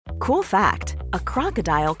Cool fact, a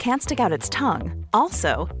crocodile can't stick out its tongue.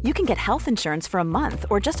 Also, you can get health insurance for a month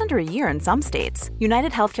or just under a year in some states.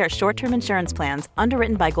 United Healthcare short-term insurance plans,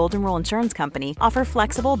 underwritten by Golden Rule Insurance Company, offer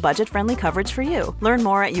flexible, budget-friendly coverage for you. Learn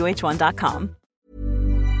more at uh1.com.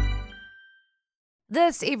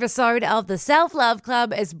 This episode of the Self Love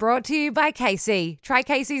Club is brought to you by Casey. Try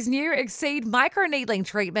Casey's new Exceed microneedling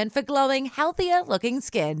treatment for glowing, healthier looking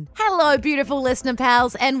skin. Hello, beautiful listener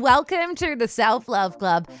pals, and welcome to the Self Love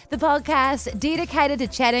Club, the podcast dedicated to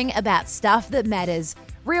chatting about stuff that matters.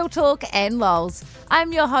 Real talk and lols.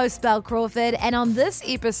 I'm your host, Belle Crawford, and on this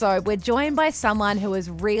episode, we're joined by someone who is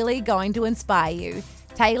really going to inspire you,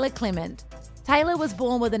 Taylor Clement. Taylor was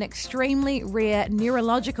born with an extremely rare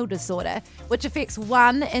neurological disorder, which affects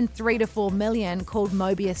 1 in 3 to 4 million, called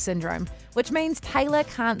Mobius syndrome, which means Taylor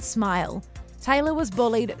can't smile. Taylor was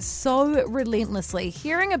bullied so relentlessly.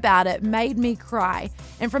 Hearing about it made me cry.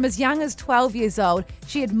 And from as young as 12 years old,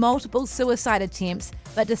 she had multiple suicide attempts,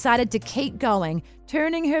 but decided to keep going,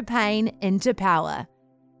 turning her pain into power.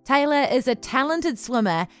 Taylor is a talented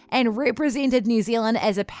swimmer and represented New Zealand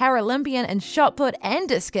as a Paralympian in shot put and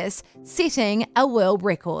discus, setting a world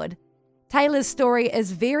record. Taylor's story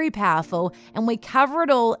is very powerful, and we cover it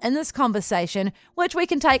all in this conversation, which we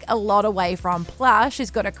can take a lot away from. Plus, she's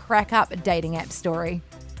got a crack-up dating app story.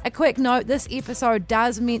 A quick note, this episode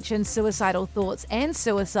does mention suicidal thoughts and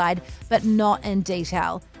suicide, but not in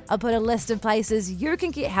detail. I'll put a list of places you can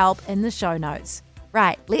get help in the show notes.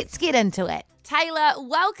 Right, let's get into it. Taylor,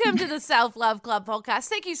 welcome to the Self Love Club podcast.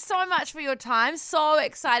 Thank you so much for your time. So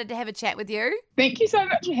excited to have a chat with you. Thank you so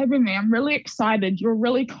much for having me. I'm really excited. You're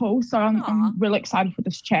really cool, so I'm really excited for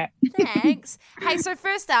this chat. Thanks. Hey, so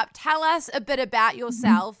first up, tell us a bit about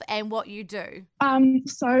yourself and what you do.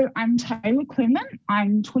 So I'm Taylor Clement.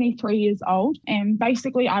 I'm 23 years old, and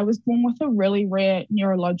basically I was born with a really rare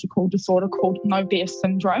neurological disorder called Mobius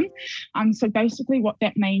syndrome. So basically what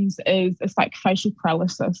that means is it's like facial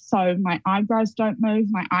paralysis. So my eyebrows don't move,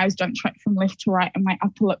 my eyes don't track from left to right, and my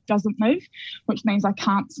upper lip doesn't move, which means I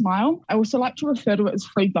can't smile. I also like to refer to it as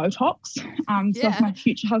free Botox. So if my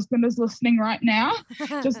future husband is listening right now,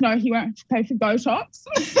 just know he won't have to pay for Botox.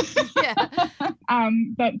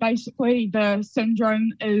 But basically the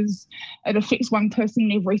syndrome it affects one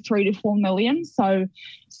person every 3 to 4 million. So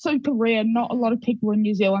super rare, not a lot of people in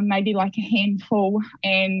New Zealand, maybe like a handful,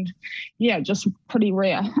 and just pretty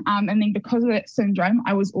rare. And then because of that syndrome,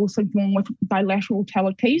 I was also born with bilateral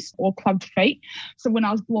talipes or clubbed feet. So when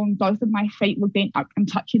I was born, both of my feet were bent up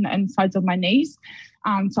and touching the insides of my knees.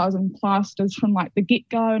 So I was in plasters from like the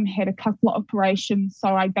get-go and had a couple of operations.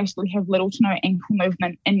 So I basically have little to no ankle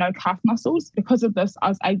movement and no calf muscles. Because of this, I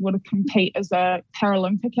was able to compete as a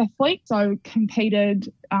Paralympic athlete. So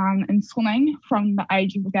competed in swimming from the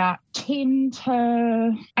age of about 10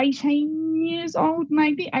 to 18 years old,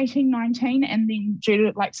 maybe 18, 19. And then due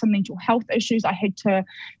to like some mental health issues, I had to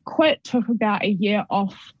quit, took about a year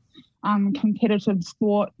off competitive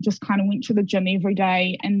sport, just kind of went to the gym every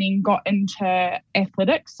day, and then got into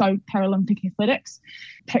athletics, so Paralympic athletics,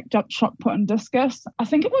 picked up shot put and discus. I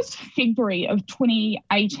think it was February of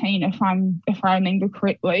 2018, if I remember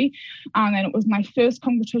correctly, and it was my first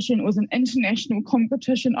competition. It was an international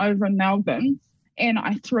competition over in Melbourne, and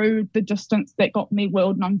I threw the distance that got me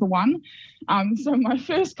world number one. So my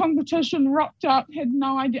first competition, rocked up, had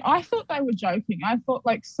no idea. I thought they were joking. I thought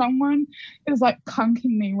like someone is like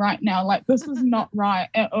punking me right now. Like this is not right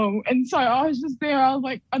at all. And so I was just there. I was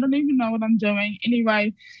like, I don't even know what I'm doing.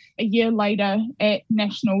 Anyway, a year later at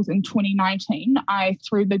Nationals in 2019, I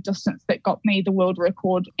threw the distance that got me the world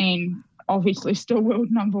record and obviously still world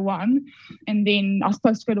number one. And then I was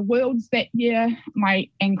supposed to go to Worlds that year. My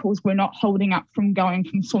ankles were not holding up from going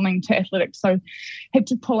from swimming to athletics, so had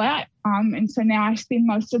to pull out. And so now I spend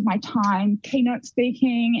most of my time keynote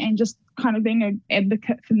speaking and just kind of being an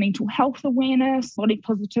advocate for mental health awareness, body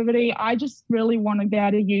positivity. I just really want to be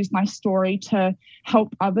able to use my story to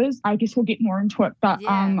help others. I guess we'll get more into it, but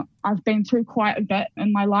I've been through quite a bit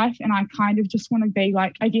in my life, and I kind of just want to be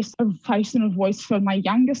like, I guess, a face and a voice for my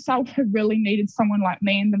younger self who really needed someone like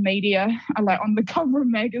me in the media, like on the cover of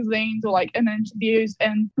magazines or like in interviews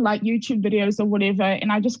and like YouTube videos or whatever.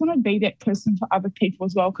 And I just want to be that person for other people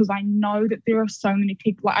as well, because I know that there are so many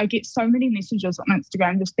people. Like I get so many messages on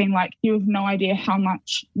Instagram just being like, you have no idea how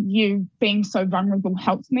much you being so vulnerable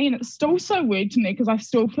helps me. And it's still so weird to me because I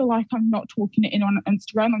still feel like I'm not talking to anyone on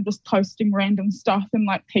Instagram. I'm just posting random stuff and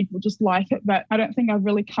like people just like it. But I don't think I've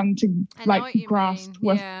really come to like grasp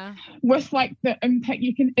with like the impact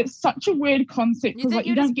you can. It's such a weird concept because like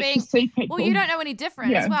you don't get to see people. Well, you don't know any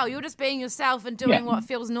different as well. You're just being yourself and doing what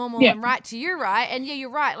feels normal and right to you, right? And you're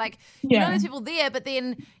right. Like you know there's people there, but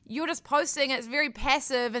then you're just posting, it's very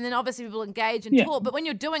passive, and then obviously people engage and talk. But when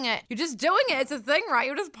you're doing it, you're just doing it. It's a thing, right?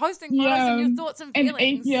 You're just posting photos and your thoughts and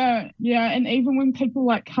feelings. And even when people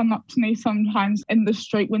like come up to me sometimes in the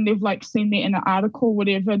street when they've like seen me in an article or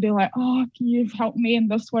whatever, they're like, oh, you've helped me in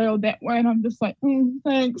this way or that way. And I'm just like,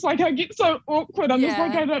 thanks. Like I get so awkward. I'm just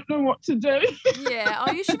like, I don't know what to do. Yeah.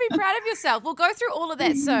 Oh, you should be proud of yourself. We'll go through all of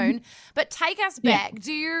that soon. But take us back.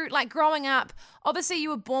 Do you, like growing up, obviously you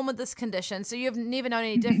were born with this condition, so you've never known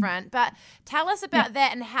any different. But tell us about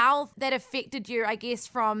that and how that affected you, I guess,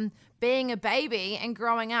 from being a baby and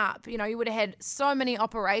growing up. You know, you would have had so many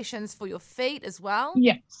operations for your feet as well.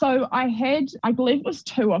 Yeah. So I believe it was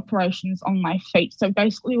 2 operations on my feet. So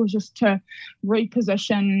basically it was just to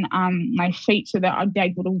reposition my feet so that I'd be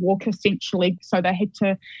able to walk essentially. So they had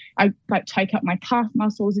to take up my calf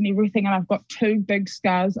muscles and everything. And I've got 2 big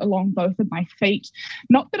scars along both of my feet.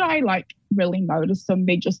 Not that I really noticed them,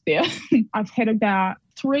 they're just there. I've had about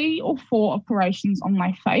 3 or 4 operations on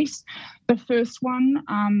my face. The first one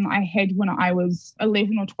I had when I was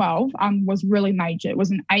 11 or 12 was really major. It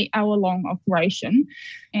was an 8-hour-long operation.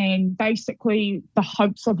 And basically the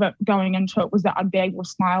hopes of it going into it was that I'd be able to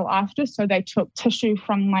smile after. So they took tissue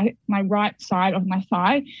from my right side of my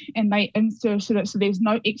thigh and they inserted it. So there's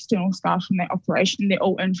no external scars from that operation. They're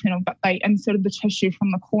all internal, but they inserted the tissue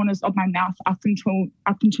from the corners of my mouth up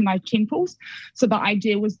into my temples. So the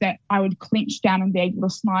idea was that I would clench down and be able to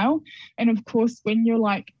smile. And of course, when you're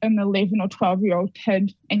like an 11 or 12-year-old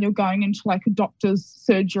kid and you're going into like a doctor's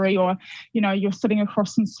surgery, or, you know, you're sitting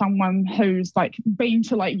across from someone who's like been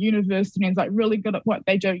to like university and is like really good at what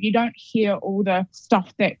they do, you don't hear all the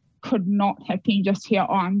stuff that could not happen. You just hear,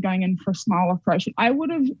 oh, I'm going in for a smile operation. I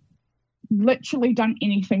would have literally done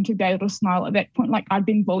anything to be able to smile at that point. Like I'd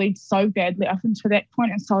been bullied so badly up until that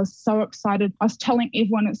point, and so I was so excited. I was telling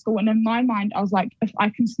everyone at school, and in my mind I was like, if I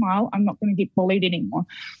can smile, I'm not going to get bullied anymore.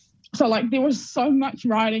 So like there was so much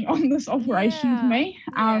riding on this operation for me.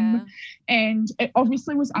 And it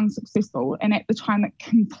obviously was unsuccessful. And at the time it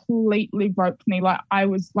completely broke me. Like I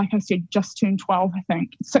was, like I said, just turned 12, I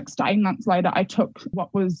think. 6 to 8 months later, I took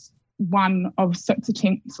what was one of 6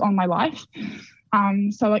 attempts on my life.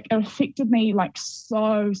 So like it affected me like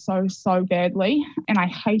so badly, and I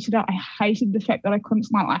hated it. I hated the fact that I couldn't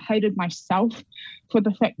smile. I hated myself for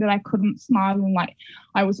the fact that I couldn't smile, and like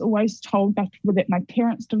I was always told that my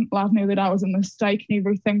parents didn't love me, that I was a mistake and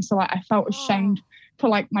everything. So like I felt ashamed for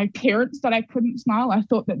like my parents that I couldn't smile. I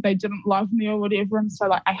thought that they didn't love me or whatever, and so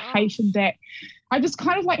like I hated that. I just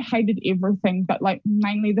kind of like hated everything, but like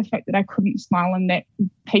mainly the fact that I couldn't smile and that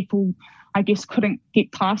people, I guess, couldn't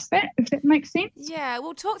get past that, if that makes sense. Yeah,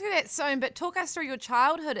 we'll talk through that soon, but talk us through your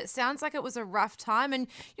childhood. It sounds like it was a rough time, and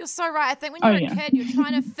you're so right. I think when you're a kid, you're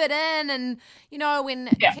trying to fit in, and, you know, when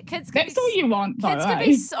kids can that's all you want, though, kids can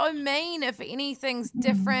be so mean if anything's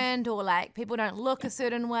different or, like, people don't look a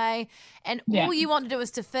certain way, and all you want to do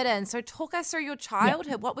is to fit in. So talk us through your childhood.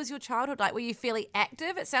 Yeah. What was your childhood like? Were you fairly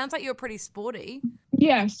active? It sounds like you were pretty sporty.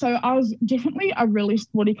 Yeah, so I was definitely a really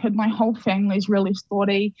sporty kid. My whole family's really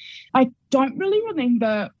sporty. I don't really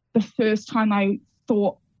remember the first time I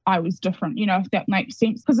thought I was different, you know, if that makes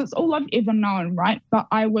sense, because it's all I've ever known, right? But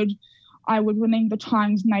I would remember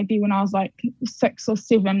times maybe when I was like 6 or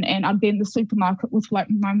 7 and I'd be in the supermarket with like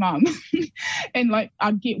my mum and like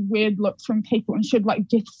I'd get weird looks from people and she'd like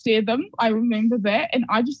death stare them. I remember that, and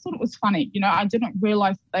I just thought it was funny, you know. I didn't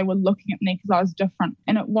realise that they were looking at me because I was different.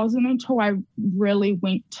 And it wasn't until I really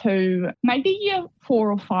went to maybe year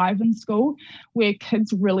 4 or 5 in school where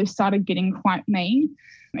kids really started getting quite mean.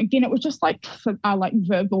 Again, it was just like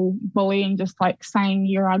verbal bullying, just like saying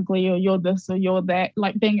you're ugly or you're this or you're that,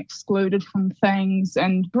 like being excluded from things.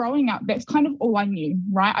 And growing up, that's kind of all I knew,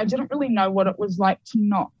 right? I didn't really know what it was like to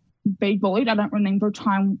not be bullied. I don't remember a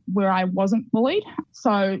time where I wasn't bullied.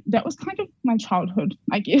 So that was kind of my childhood,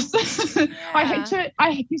 I guess. Yeah. I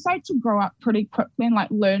guess I had to grow up pretty quickly and like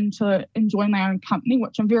learn to enjoy my own company,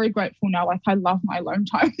 which I'm very grateful now. Like I love my alone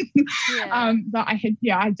time. Yeah. But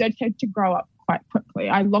I did have to grow up quite quickly.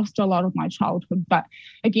 I lost a lot of my childhood, but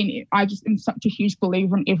again, I just am such a huge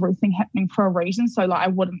believer in everything happening for a reason, so like I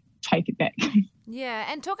wouldn't take it back. Yeah,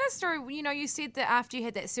 and talk us through, you know, you said that after you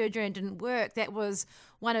had that surgery and didn't work, that was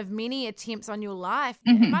one of many attempts on your life.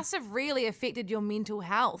 Mm-hmm. It must have really affected your mental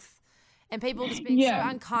health and people just being so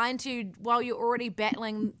unkind to you while you're already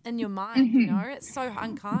battling in your mind, you know? It's so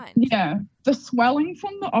unkind. Yeah. the swelling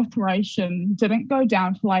from the operation didn't go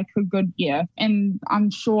down for like a good year. And I'm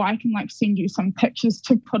sure I can like send you some pictures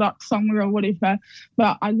to put up somewhere or whatever.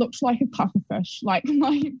 But I looked like a pufferfish. Like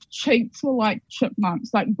my cheeks were like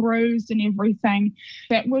chipmunks, like bruised and everything.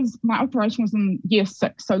 My operation was in year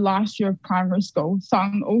 6, so last year of primary school. So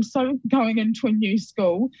I'm also going into a new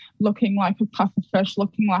school looking like a pufferfish,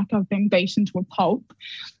 looking like I've been beaten to a pulp.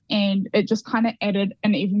 And it just kind of added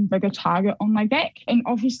an even bigger target on my back. And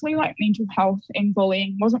obviously, like, mental health and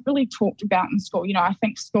bullying wasn't really talked about in school. You know, I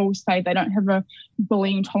think schools say they don't have a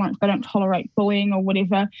bullying tolerance, they don't tolerate bullying or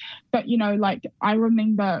whatever. But, you know, like, I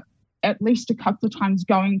remember at least a couple of times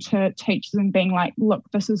going to teachers and being like, look,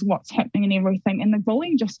 this is what's happening and everything. And the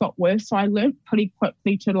bullying just got worse. So I learned pretty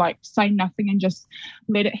quickly to like say nothing and just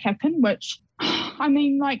let it happen, which I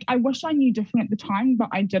mean, like, I wish I knew different at the time, but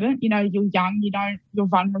I didn't. You know, you're young, you're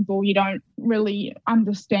vulnerable, you don't really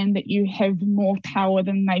understand that you have more power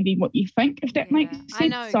than maybe what you think, if that makes sense. I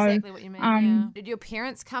know exactly what you mean. Did your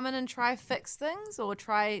parents come in and try fix things or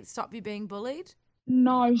try stop you being bullied?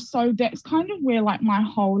 No, so that's kind of where like my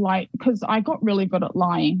whole because I got really good at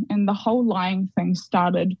lying, and the whole lying thing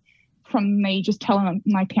started from me just telling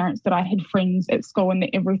my parents that I had friends at school and that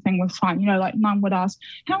everything was fine. You know, like mum would ask,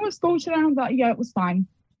 how was school today? I'm like, yeah, it was fine.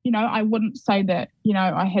 You know, I wouldn't say that, you know,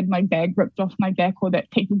 I had my bag ripped off my back or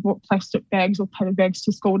that people brought plastic bags or paper bags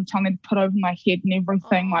to school to tell me to put over my head and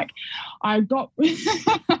everything. Like, I got... You're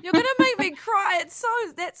going to make me cry. That's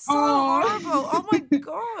so horrible. Oh, my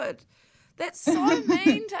God. That's so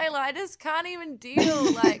mean, Taylor. I just can't even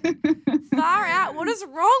deal. Like, far out. What is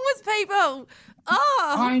wrong with people?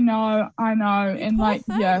 Oh, I know. And like,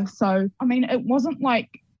 thing. Yeah. So, I mean, it wasn't like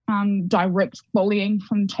direct bullying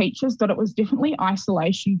from teachers, but it was definitely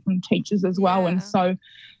isolation from teachers as well. And so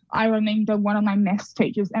I remember one of my maths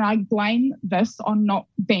teachers, and I blame this on not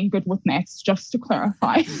being good with maths, just to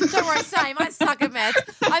clarify. Don't worry, same. I suck at maths.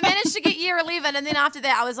 I managed to get year 11, and then after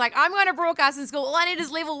that, I was like, I'm going to broadcast in school. All I need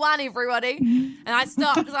is level 1, everybody. And I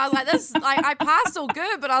stopped because I was like, this. I passed all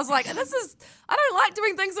good, but I was like, I don't like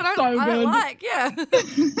doing things I don't like. Yeah.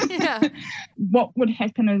 Yeah. What would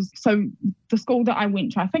happen is, so the school that I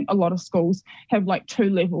went to, I think a lot of schools have like 2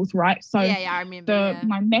 levels, right? So yeah, I remember.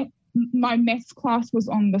 My maths class was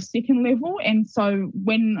on the 2nd level, and so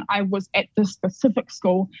when I was at the specific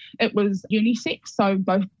school, it was unisex, so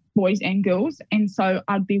both boys and girls, and so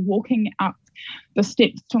I'd be walking up the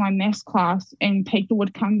steps to my maths class and people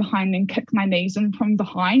would come behind and kick my knees in from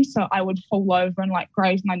behind, so I would fall over and like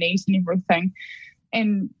graze my knees and everything.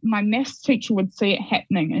 And my maths teacher would see it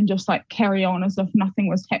happening and just like carry on as if nothing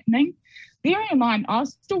was happening. Bearing in mind, I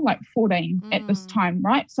was still like 14 at this time,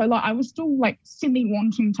 right? So like I was still like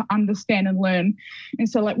wanting to understand and learn. And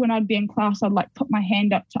so like when I'd be in class, I'd like put my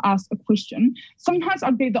hand up to ask a question. Sometimes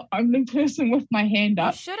I'd be the only person with my hand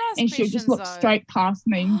up, and she would just look straight past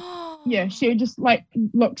me. Yeah, she would just like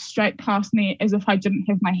look straight past me as if I didn't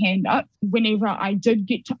have my hand up. Whenever I did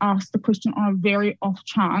get to ask the question on a very off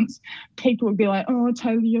chance, people would be like, oh,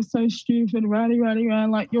 Taylor, you're so stupid,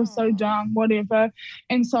 like you're so dumb, whatever.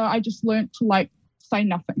 And so I just learned to like say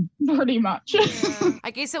nothing, pretty much. Yeah.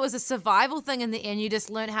 I guess it was a survival thing in the end. You just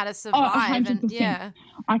learned how to survive. 100%. And yeah.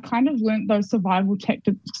 I kind of learned those survival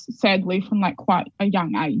tactics, sadly, from like quite a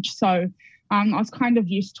young age. So I was kind of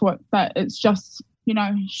used to it, but it's just, you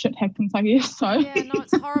know, shit happens, I guess. So yeah, no,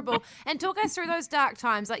 it's horrible. And talk us through those dark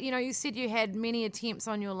times. Like, you know, you said you had many attempts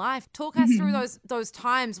on your life. Talk us through those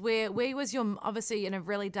times where was you're obviously in a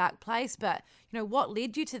really dark place, but you know, what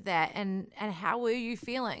led you to that, and how were you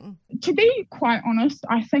feeling? To be quite honest,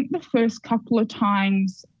 I think the first couple of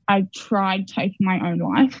times I tried taking my own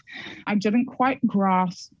life, I didn't quite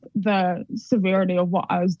grasp the severity of what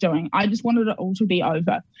I was doing. I just wanted it all to be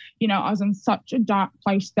over. You know, I was in such a dark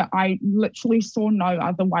place that I literally saw no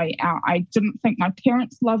other way out. I didn't think my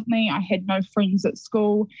parents loved me. I had no friends at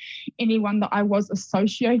school. Anyone that I was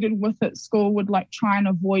associated with at school would like try and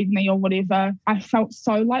avoid me or whatever. I felt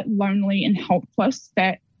so like lonely and helpless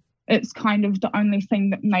that it's kind of the only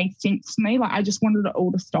thing that made sense to me. Like, I just wanted it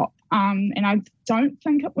all to stop. And I don't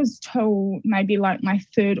think it was till maybe like my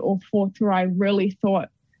 3rd or 4th where I really thought,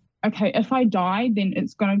 okay, if I die, then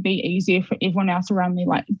it's going to be easier for everyone else around me.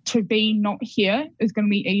 Like, to be not here is going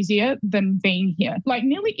to be easier than being here. Like,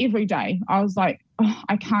 nearly every day, I was like, oh,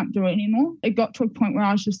 I can't do it anymore. It got to a point where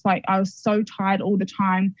I was just like, I was so tired all the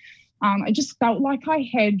time. I just felt like I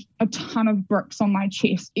had a ton of bricks on my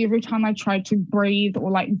chest. Every time I tried to breathe or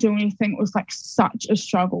like do anything, it was like such a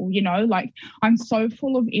struggle, you know, like I'm so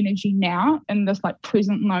full of energy now in this like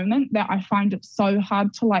present moment that I find it so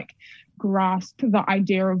hard to like grasp the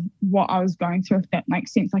idea of what I was going through, if that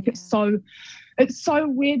makes sense. Like it's It's so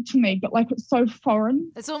weird to me, but like it's so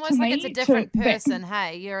foreign. It's almost like it's a different person.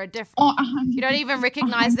 Hey, you're a different. You don't even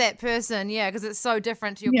recognize that person, because it's so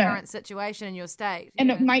different to your current situation and your state. And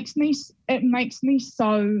it makes me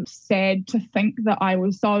so sad to think that I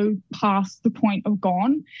was so past the point of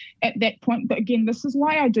gone at that point. But again, this is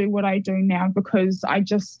why I do what I do now, because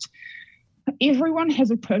everyone has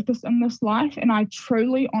a purpose in this life, and I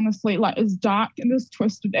truly, honestly, like, as dark and as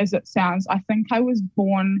twisted as it sounds, I think I was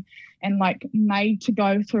born and like made to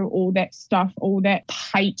go through all that stuff, all that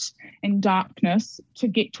hate and darkness, to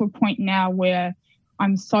get to a point now where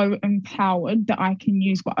I'm so empowered that I can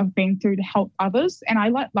use what I've been through to help others. And I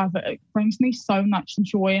love it. It brings me so much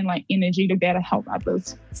joy and like energy to be able to help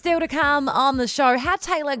others. Still to come on the show, how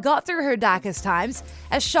Taylor got through her darkest times,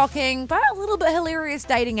 a shocking but a little bit hilarious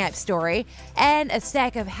dating app story, and a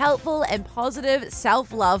stack of helpful and positive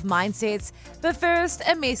self-love mindsets. But first,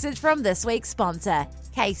 a message from this week's sponsor,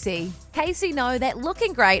 Casey. Casey know that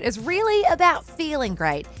looking great is really about feeling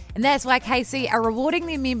great. And that's why Casey are rewarding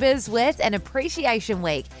their members with an Appreciation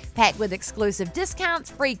Week, packed with exclusive discounts,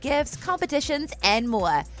 free gifts, competitions, and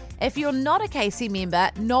more. If you're not a Casey member,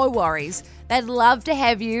 no worries. They'd love to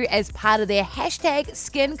have you as part of their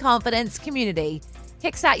 #Skin Confidence community.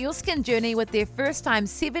 Kickstart your skin journey with their first-time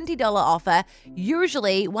 $70 offer,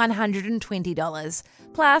 usually $120.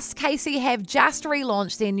 Plus, Casey have just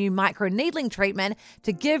relaunched their new microneedling treatment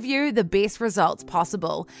to give you the best results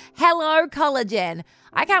possible. Hello, Collagen.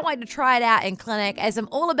 I can't wait to try it out in clinic, as I'm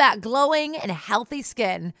all about glowing and healthy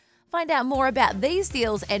skin. Find out more about these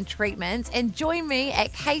deals and treatments and join me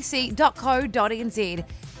at casey.co.nz.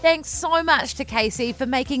 Thanks so much to Casey for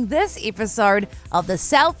making this episode of the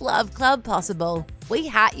Self-Love Club possible. We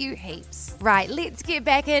heart you heaps. Right, let's get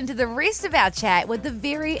back into the rest of our chat with the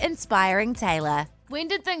very inspiring Taylor. When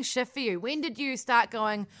did things shift for you? When did you start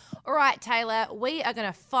going, all right, Taylor, we are going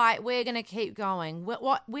to fight, we're going to keep going?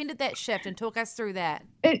 When did that shift, and talk us through that?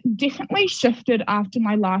 It definitely shifted after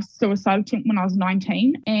my last suicide attempt when I was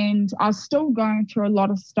 19, and I was still going through a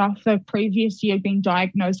lot of stuff. The previous year, being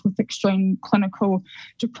diagnosed with extreme clinical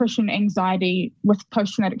depression, anxiety with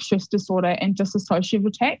post-traumatic stress disorder, and dissociative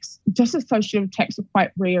attacks. Dissociative attacks are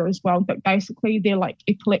quite rare as well, but basically they're like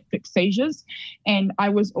epileptic seizures. And I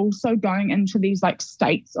was also going into these like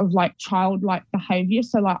states of like childlike behavior.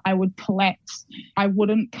 So like I would collapse. I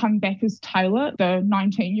wouldn't come back as Taylor, the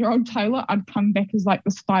 19-year-old Taylor. I'd come back as like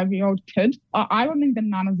this 5-year-old kid. I remember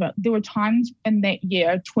none of it. There were times in that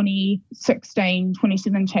year, 2016,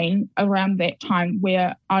 2017, around that time,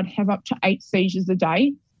 where I'd have up to 8 seizures a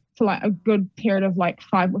day for like a good period of like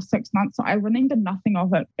 5 or 6 months. So I remember nothing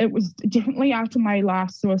of it. It was definitely after my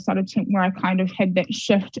last suicide attempt where I kind of had that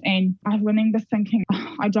shift, and I remember thinking,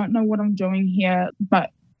 I don't know what I'm doing here, but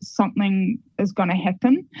something is going to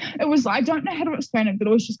happen. It was, I don't know how to explain it, but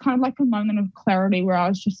it was just kind of like a moment of clarity where I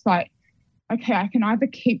was just like, okay, I can either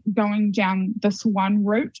keep going down this one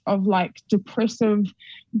route of like depressive,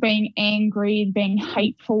 being angry, being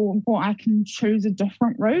hateful, or I can choose a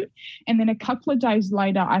different route. And then a couple of days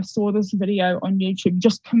later, I saw this video on YouTube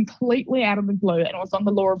just completely out of the blue, and it was on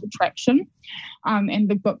the law of attraction and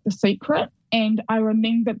the book The Secret. And I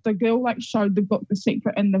remember the girl like showed the book The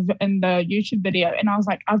Secret in the YouTube video, and I was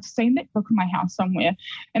like, I've seen that book in my house somewhere.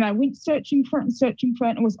 And I went searching for it.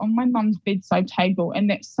 It was on my mum's bedside table. And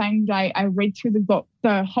that same day, I read through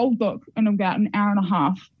the whole book in about an hour and a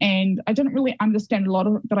half. And I didn't really understand a lot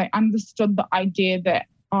of it, but I understood the idea that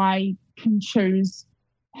I can choose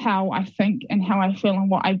how I think and how I feel and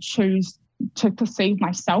what I choose to perceive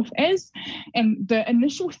myself as. And the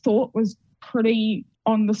initial thought was pretty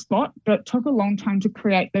on the spot, but it took a long time to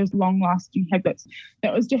create those long-lasting habits.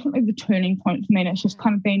 That was definitely the turning point for me, and it's just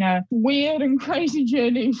kind of been a weird and crazy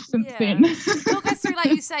journey since then. Talk us through, like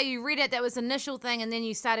you say, you read it, that was the initial thing, and then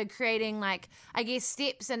you started creating, like, I guess,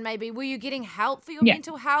 steps, and maybe were you getting help for your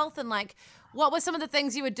mental health, and like, what were some of the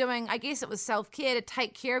things you were doing? I guess it was self-care to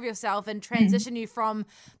take care of yourself and transition you from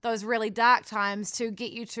those really dark times to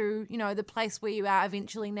get you to, the place where you are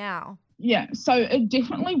eventually now. Yeah, so it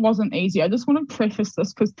definitely wasn't easy. I just want to preface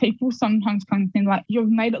this because people sometimes come and think like,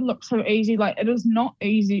 you've made it look so easy. Like, it is not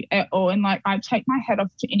easy at all. And like, I take my hat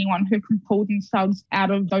off to anyone who can pull themselves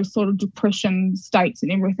out of those sort of depression states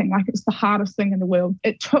and everything. Like, it's the hardest thing in the world.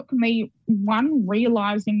 It took me,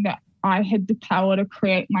 realizing that I had the power to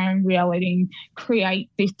create my own reality and create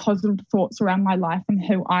these positive thoughts around my life and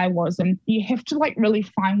who I was. And you have to like really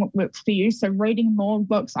find what works for you. So reading more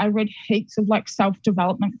books, I read heaps of like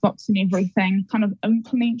self-development books and everything, kind of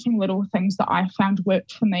implementing little things that I found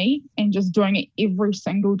worked for me and just doing it every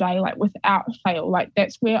single day, like without fail. Like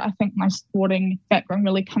that's where I think my sporting background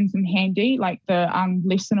really comes in handy, like the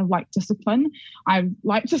lesson of like discipline. I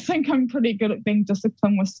like to think I'm pretty good at being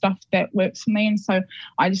disciplined with stuff that works for me. And so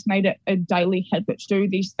I just made it a daily habit to do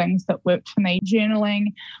these things that worked for me: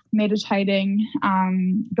 journaling, meditating,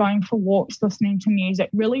 going for walks, listening to music,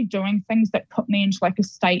 really doing things that put me into like a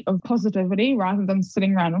state of positivity rather than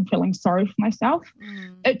sitting around and feeling sorry for myself.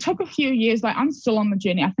 It took a few years. Like I'm still on the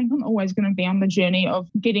journey. I think I'm always going to be on the journey of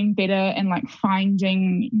getting better and like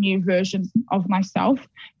finding new versions of myself.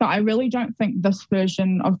 But I really don't think this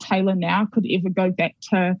version of Taylor now could ever go back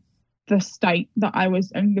to the state that I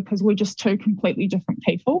was in, because we're just two completely different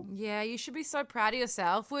people. Yeah, you should be so proud of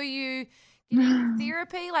yourself. Were you getting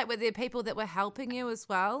therapy? Like, were there people that were helping you as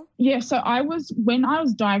well? Yeah, so when I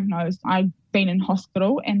was diagnosed, I'd been in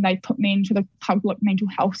hospital and they put me into the public mental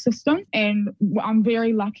health system. And I'm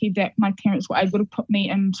very lucky that my parents were able to put me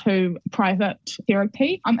into private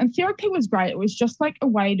therapy. And therapy was great. It was just like a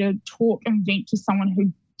way to talk and vent to someone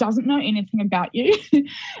who doesn't know anything about you.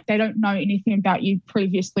 They don't know anything about you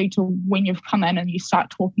previously to when you've come in and you start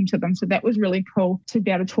talking to them. So that was really cool to be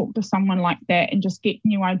able to talk to someone like that and just get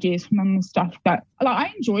new ideas from them and stuff. But like,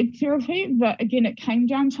 I enjoyed therapy, but again, it came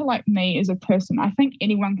down to like me as a person. I think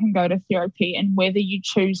anyone can go to therapy, and whether you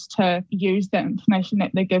choose to use the information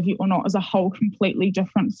that they give you or not is a whole completely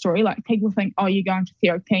different story. Like people think, oh, you go into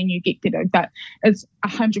therapy and you get better, but it's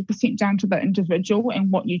 100% down to the individual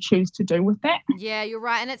and what you choose to do with that. Yeah, you're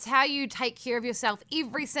right. And it's how you take care of yourself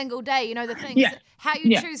every single day. You know, the things, how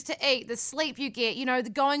you choose to eat, the sleep you get, you know,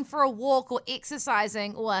 the going for a walk or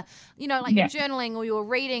exercising or, you know, like your journaling or your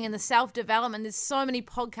reading and the self-development. There's so many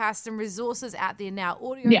podcasts and resources out there now,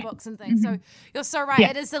 audio books and things. So you're so right.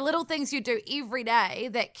 It is the little things you do every day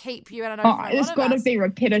that keep you, and I know it's got to be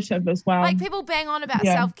repetitive as well. Like people bang on about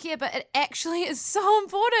self-care, but it actually is so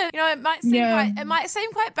important. You know, it might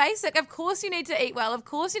seem quite basic. Of course you need to eat well. Of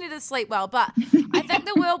course you need to sleep well. But I think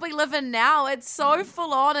the world we live in now, it's so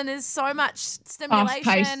full on and there's so much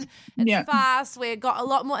stimulation. It's fast. We've got a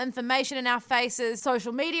lot more information in our faces,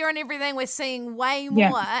 social media and everything. We're seeing way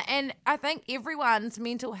more. And I think everyone's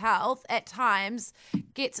mental health at times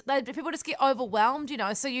people just get overwhelmed, you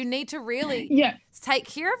know. So you need to really take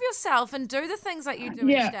care of yourself and do the things that you do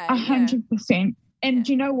each day. 100%. And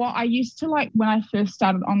do you know what? I used to, like, when I first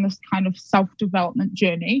started on this kind of self-development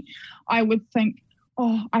journey, I would think,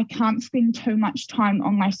 oh, I can't spend too much time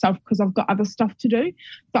on myself because I've got other stuff to do.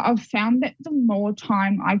 But I've found that the more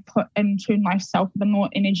time I put into myself, the more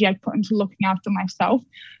energy I put into looking after myself,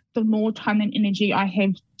 the more time and energy I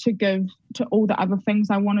have to give to all the other things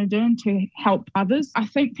I want to do and to help others. I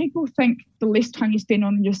think people think the less time you spend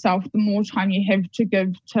on yourself, the more time you have to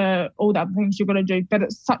give to all the other things you've got to do. But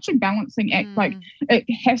it's such a balancing act. Like it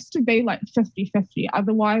has to be like 50-50.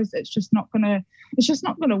 Otherwise, it's just not going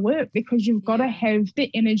to work, because you've got to have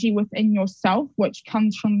the energy within yourself, which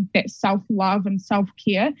comes from that self-love and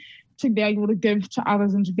self-care, to be able to give to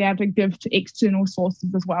others and to be able to give to external sources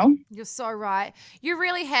as well. You're so right. You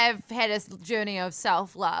really have had a journey of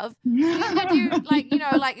self-love. I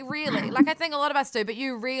think a lot of us do, but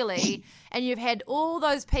you really, and you've had all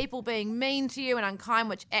those people being mean to you and unkind,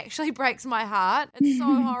 which actually breaks my heart. It's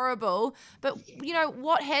so horrible. But, you know,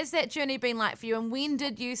 what has that journey been like for you, and when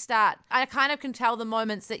did you start? I kind of can tell the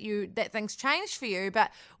moments that things changed for you, but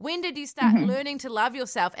when did you start learning to love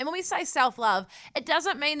yourself? And when we say self-love, it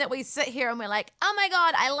doesn't mean that we sit here and we're like, oh my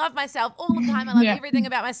God, I love myself all the time. I love everything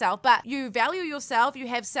about myself. But you value yourself, you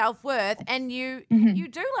have self-worth, and you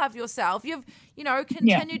do love yourself. You've, you know,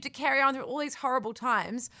 continued to carry on through all these horrible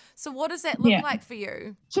times. So what does that look like for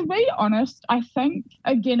you? To be honest, I think,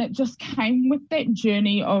 again, it just came with that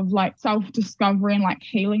journey of like self-discovery and like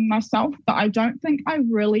healing myself. But I don't think I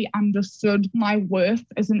really understood my worth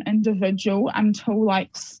as an individual until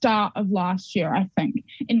like start of last year, I think.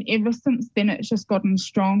 And ever since then, it's just gotten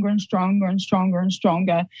stronger and stronger and stronger and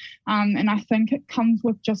stronger. And I think it comes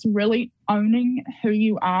with just really owning who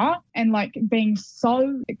you are and like being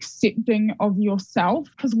so accepting of yourself,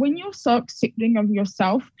 because when you're so accepting of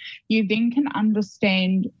yourself, you then can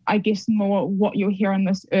understand, I guess, more what you're here on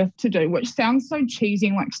this earth to do, which sounds so cheesy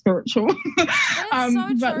and like spiritual.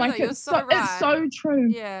 But like it's so true.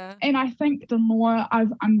 Yeah. And I think the more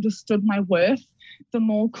I've understood my worth, the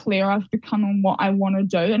more clear I've become on what I want to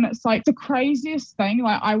do. And it's like the craziest thing.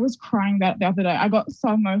 Like I was crying about it the other day. I got so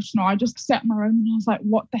emotional. I just sat in my room and I was like,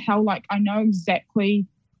 what the hell? Like I know exactly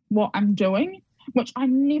what I'm doing, which I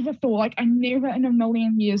never thought, like I never in a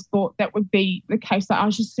million years thought that would be the case. Like I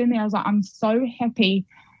was just sitting there, I was like, I'm so happy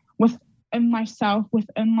within myself,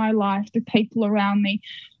 within my life, the people around me.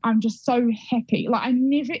 I'm just so happy. Like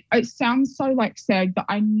it sounds so like sad, but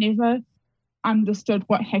I never understood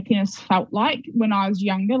what happiness felt like when I was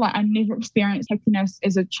younger. Like I never experienced happiness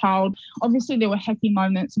as a child. Obviously there were happy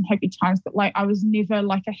moments and happy times, but like I was never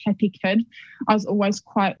like a happy kid. I was always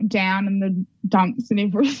quite down in the dumps and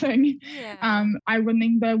everything. Yeah. I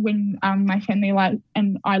remember when my family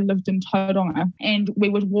and I lived in Tauranga, and we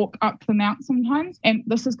would walk up the mount sometimes, and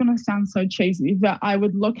this is going to sound so cheesy, but I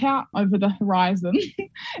would look out over the horizon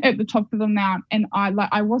at the top of the mount, and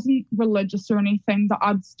I wasn't religious or anything, but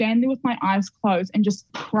I'd stand there with my eyes closed and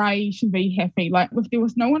just pray to be happy. Like if there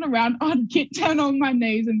was no one around, I'd get down on my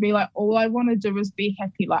knees and be like, all I want to do is be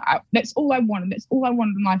happy. Like that's all I wanted. That's all I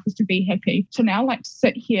wanted in life, was to be happy. To now like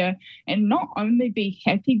sit here and not only be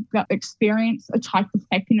happy, but experience a type of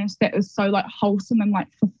happiness that is so like wholesome and like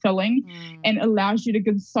fulfilling and allows you to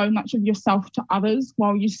give so much of yourself to others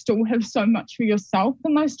while you still have so much for yourself. The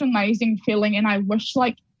most amazing feeling. And I wish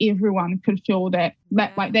like everyone could feel that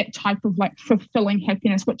like that type of like fulfilling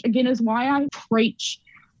happiness, which again is why I preach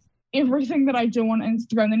everything that I do on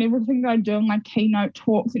Instagram and everything that I do in my keynote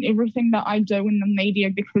talks and everything that I do in the media,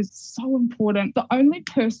 because it's so important. The only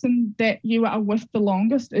person that you are with the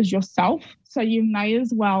longest is yourself. So you may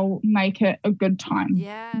as well make it a good time.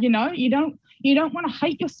 Yeah. You know, you don't want to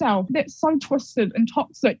hate yourself. That's so twisted and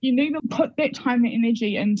toxic. You need to put that time and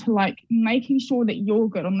energy into like making sure that you're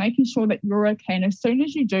good or making sure that you're okay. And as soon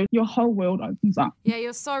as you do, your whole world opens up. Yeah,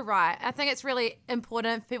 you're so right. I think it's really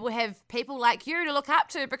important people have people like you to look up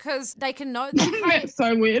to, because they can know that. That's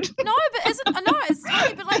so weird. No, but it's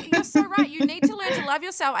funny, but like you're so right. You need to learn to love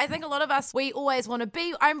yourself. I think a lot of us, we always want to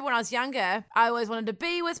be. I remember when I was younger, I always wanted to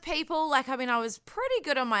be with people. Like, I mean, I was pretty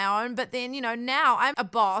good on my own, but then, you know, now I'm a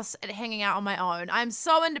boss at hanging out on my own. I'm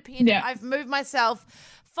so independent. Yeah. I've moved myself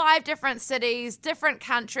 5 different cities, different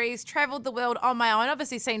countries, traveled the world on my own,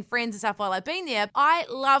 obviously seen friends and stuff while I've been there. I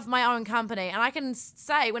love my own company. And I can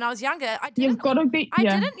say when I was younger, I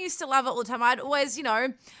didn't used to love it all the time. I'd always, you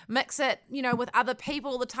know, mix it, you know, with other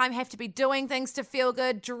people all the time, have to be doing things to feel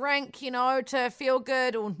good, drink, you know, to feel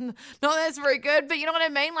good, or not that's very good, but you know what I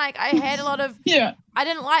mean? Like I had a lot of, I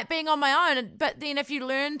didn't like being on my own. But then if you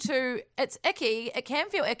learn to, it's icky, it can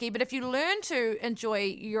feel icky, but if you learn to enjoy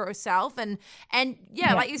yourself and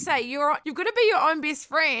like you say, you've got to be your own best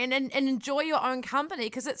friend and enjoy your own company,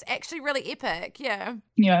 because it's actually really epic.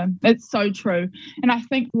 Yeah, it's so true. And I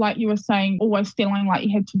think, like you were saying, always feeling like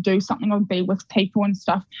you had to do something or be with people and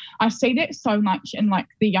stuff. I see that so much in like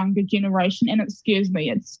the younger generation, and it scares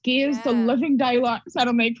me. It scares the living daylights out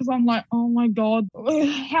of me, because I'm like, oh my God,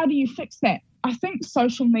 how do you fix that? I think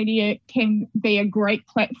social media can be a great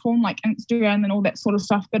platform like Instagram and all that sort of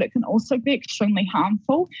stuff, but it can also be extremely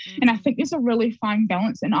harmful. And I think there's a really fine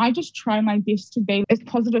balance. And I just try my best to be as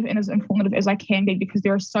positive and as informative as I can be, because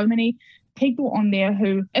there are so many people on there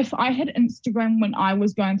who, if I had Instagram when I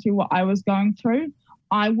was going through what I was going through,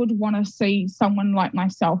 I would want to see someone like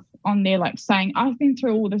myself on there, like saying, I've been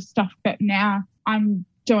through all this stuff, but now I'm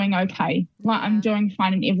doing okay. Like I'm doing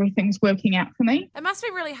fine and everything's working out for me. It must be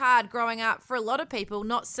really hard growing up for a lot of people,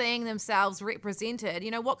 not seeing themselves represented.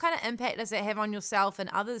 You know, what kind of impact does that have on yourself and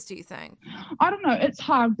others, do you think? I don't know. It's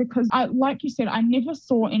hard because like you said, I never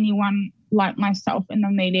saw anyone like myself in the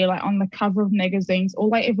media, like on the cover of magazines.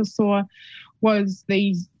 All I ever saw was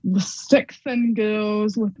the stick thin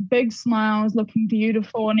girls with big smiles, looking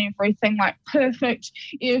beautiful and everything, like perfect,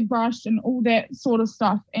 airbrushed and all that sort of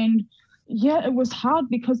stuff. And yeah, it was hard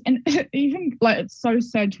because, and even like, it's so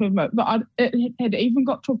sad to admit, but it had even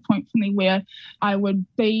got to a point for me where I would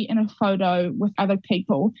be in a photo with other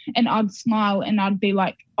people and I'd smile and I'd be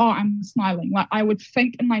like, oh, I'm smiling. Like I would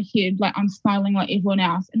think in my head, like I'm smiling like everyone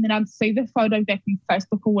else. And then I'd see the photo back on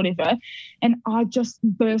Facebook or whatever. And I just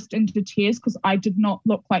burst into tears because I did not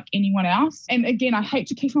look like anyone else. And again, I hate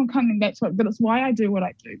to keep on coming back to it, but it's why I do what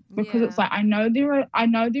I do, because it's like, I know there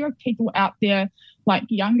are people out there like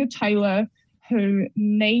younger Taylor who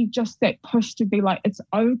need just that push to be like, it's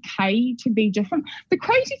okay to be different. The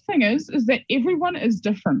crazy thing is that everyone is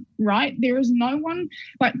different, right? There is no one,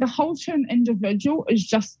 like the whole term individual is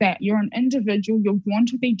just that. You're an individual, you're born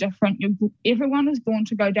to be different. Everyone is born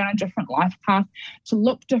to go down a different life path, to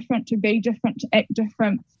look different, to be different, to act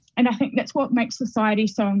different. And I think that's what makes society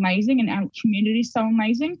so amazing and our community so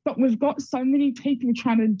amazing. But we've got so many people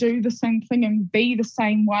trying to do the same thing and be the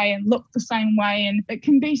same way and look the same way. And it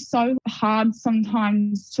can be so hard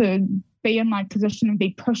sometimes to be in my position and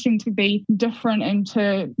be pushing to be different and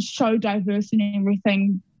to show diversity and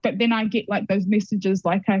everything. But then I get like those messages,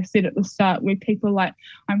 like I said at the start, where people are like,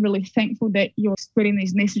 I'm really thankful that you're spreading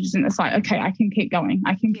these messages. And it's like, okay, I can keep going.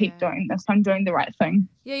 I can keep doing this. I'm doing the right thing.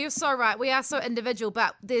 Yeah, you're so right. We are so individual,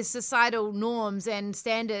 but there's societal norms and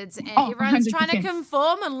standards, and everyone's 100%. trying to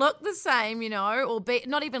conform and look the same, or be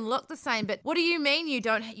not even look the same. But what do you mean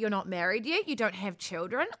you're not married yet? You don't have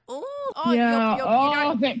children?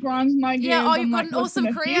 That grinds my gears. Yeah, you've got like, an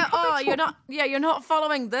awesome career. You're not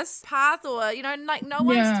following this path, or like no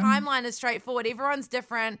one's timeline is straightforward. Everyone's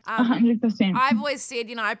different. 100%. I've always said,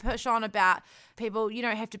 I push on about people, you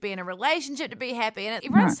don't have to be in a relationship to be happy, and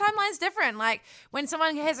everyone's timeline's different. Like when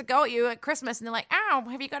someone has a go at you at Christmas and they're like, "Oh,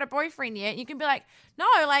 have you got a boyfriend yet?" You can be like, "No,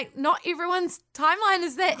 like not everyone's timeline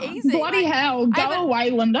is that easy." Bloody hell, go away,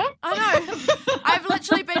 Linda. I know. I've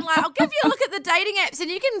literally been like, I'll give you a look at the dating apps, and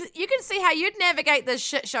you can see how you'd navigate this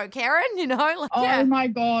shit show, Karen. My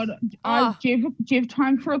God, do you have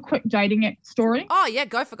time for a quick dating app story? Oh yeah,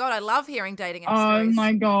 go for God. I love hearing dating app stories. Oh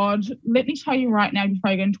my God, let me tell you right now before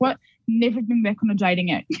I go into it. Never been back on a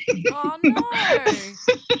dating app. Oh no!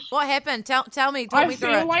 What happened? Tell me. Talk me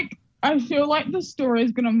through it. I feel like the story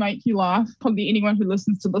is going to make you laugh. Probably anyone who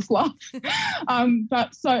listens to this laugh.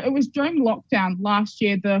 But so it was during lockdown last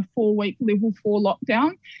year, the 4-week level 4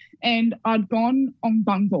 lockdown. And I'd gone on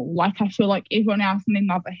Bumble, like I feel like everyone else and their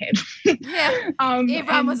mother had. Yeah,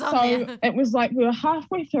 everyone was on there. So it was like we were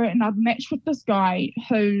halfway through it, and I'd matched with this guy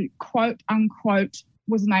who, quote unquote,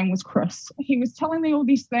 his name was Chris. He was telling me all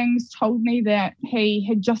these things, told me that he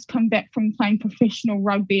had just come back from playing professional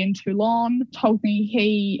rugby in Toulon, told me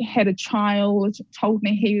he had a child, told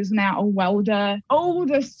me he was now a welder, all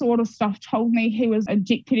this sort of stuff, told me he was a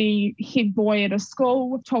deputy head boy at a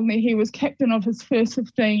school, told me he was captain of his first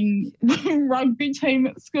 15 rugby team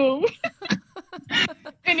at school.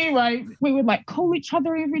 Anyway, we would like call each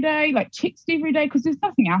other every day, like text every day, because there's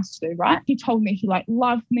nothing else to do, right? He told me he like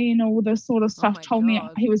loved me and all this sort of stuff, told me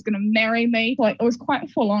he was going to marry me. Like it was quite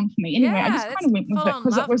full on for me. Anyway, I just kind of went with it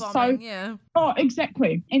because it was Oh,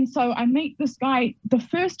 exactly. And so I meet this guy. The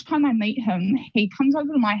first time I meet him, he comes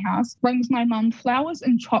over to my house, brings my mum flowers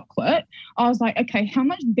and chocolate. I was like, okay, how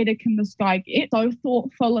much better can this guy get? So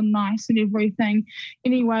thoughtful and nice and everything.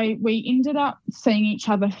 Anyway, we ended up seeing each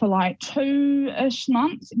other for like 2-ish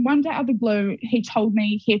months. One day out of the blue, he told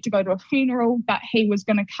me he had to go to a funeral, but he was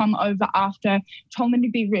going to come over after, told me to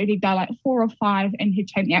be ready by like 4 or 5 and he'd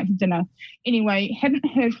take me out to dinner. Anyway, hadn't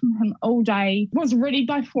heard from him all day, was ready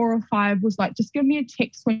by 4 or 5, was like, just give me a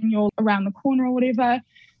text when you're around the corner or whatever.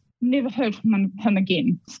 Never heard from him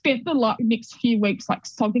again. Spent the next few weeks like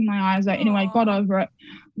sobbing my eyes out. Anyway, got over it.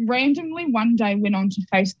 Randomly one day went onto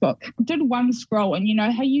Facebook, did one scroll, and you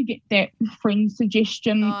know how you get that friend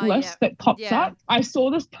suggestion list that pops up? I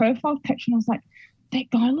saw this profile picture and I was like, that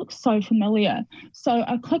guy looks so familiar. So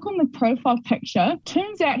I click on the profile picture.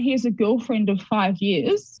 Turns out he has a girlfriend of 5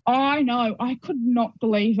 years. I know. I could not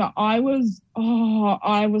believe it. I was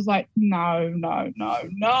like, no.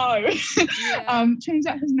 Yeah. Turns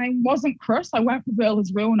out his name wasn't Chris. I won't reveal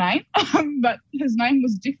his real name, but his name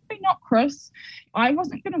was definitely not Chris. I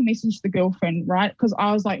wasn't going to message the girlfriend, right? Because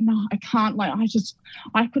I was like, no, I can't. Like,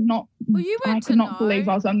 I could not. Well, I could not believe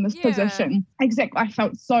I was in this position. Exactly. I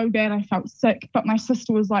felt so bad. I felt sick. But my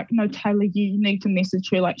sister was like, no, Taylor, you need to message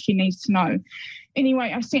her. Like, she needs to know.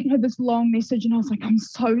 Anyway, I sent her this long message and I was like, I'm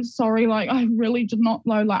so sorry. Like, I really did not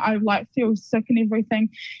know. Like, I feel sick and everything.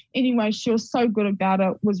 Anyway, she was so good about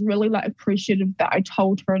it, was really like appreciative that I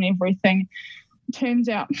told her and everything. Turns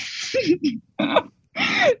out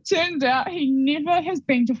he never has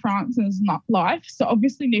been to France in his life. So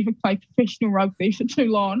obviously never played professional rugby for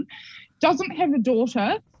Toulon. Doesn't have a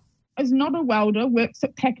daughter. Is not a welder, works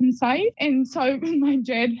at Pak'nSave. And so my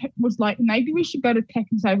dad was like, maybe we should go to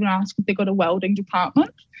Pak'nSave and ask if they got a welding department.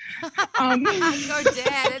 Go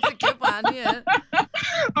Dad, that's a good one, yeah.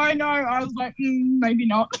 I know. I was like, maybe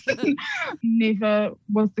not. Never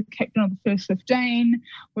was the captain of the first 15,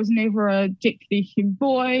 was never a deputy head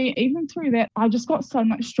boy. Even through that, I just got so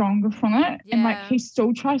much stronger from it. Yeah. And like, he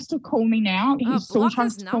still tries to call me now. He still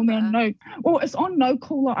tries to call me on it's on no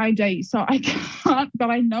caller ID, so I can't, but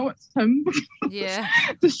I know it's him. Yeah.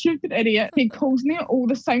 The stupid idiot. He calls me at all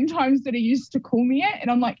the same times that he used to call me at, and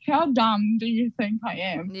I'm like, how dumb do you think I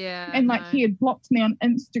am? Yeah. And like, he had blocked me on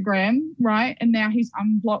Instagram, right? And now he's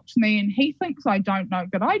unblocked me, and he thinks I don't know,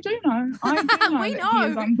 but I do know. I do know we that know. He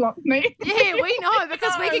has unblocked me. Yeah, we know,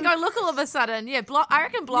 because we can go look all of a sudden. Yeah, I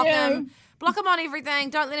reckon block him on everything.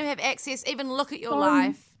 Don't let him have access. Even look at your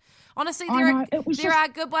life. Honestly, I know, there are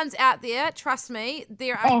good ones out there. Trust me,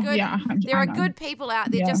 there are good people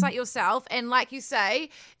out there, just like yourself. And like you say,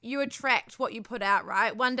 you attract what you put out,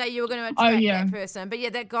 right? One day you were going to attract that person. But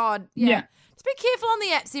that God, just be careful on the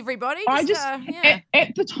apps, everybody.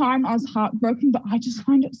 At the time I was heartbroken, but I just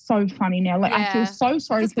find it so funny now. Like I feel so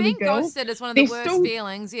sorry for the girl. Being ghosted is one of the worst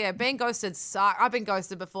feelings. Yeah, being ghosted sucks. I've been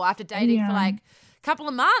ghosted before after dating for like a couple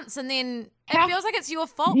of months, and then it feels like it's your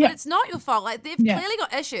fault, but it's not your fault. Like they've clearly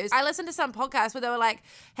got issues. I listened to some podcasts where they were like,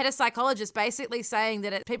 had a psychologist basically saying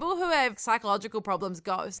that people who have psychological problems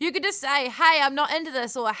ghost. You could just say, hey, I'm not into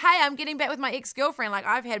this, or hey, I'm getting back with my ex-girlfriend, like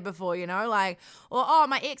I've had before, you know, like, or oh,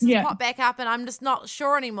 my ex has popped back up and I'm just not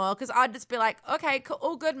sure anymore, because I'd just be like, okay, cool,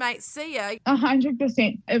 all good, mate, see ya.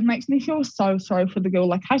 100%. It makes me feel so sorry for the girl.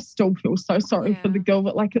 Like I still feel so sorry for the girl,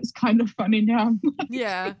 but like it's kind of funny now.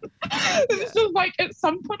 It's just like at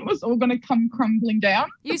some point it was all going to come crumbling down.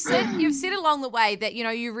 You've said along the way that, you know,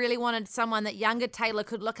 you really wanted someone that younger Taylor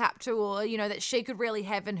could look up to, or, you know, that she could really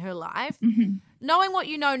have in her life. Mm-hmm. Knowing what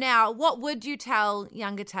you know now, what would you tell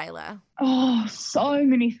younger Taylor? Oh, so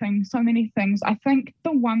many things. I think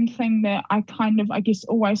the one thing that I guess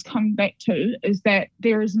always come back to is that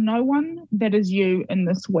there is no one that is you in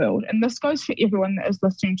this world. And this goes for everyone that is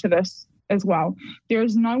listening to this as well. There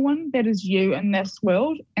is no one that is you in this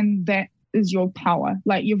world, and that is your power.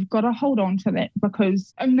 Like you've got to hold on to that,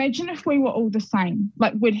 because imagine if we were all the same.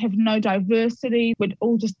 Like we'd have no diversity, we'd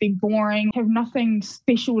all just be boring, have nothing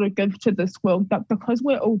special to give to this world. But because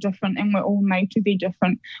we're all different and we're all made to be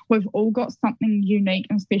different, we've all got something unique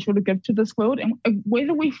and special to give to this world. And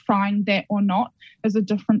whether we find that or not is a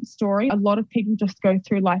different story. A lot of people just go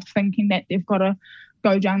through life thinking that they've got to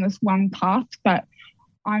go down this one path, but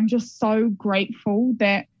I'm just so grateful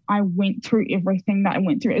that I went through everything that I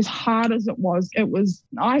went through. As hard as it was,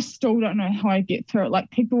 I still don't know how I get through it.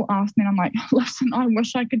 Like people ask me and I'm like, listen, I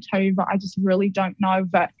wish I could tell you, but I just really don't know.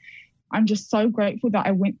 But I'm just so grateful that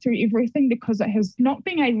I went through everything, because it has, not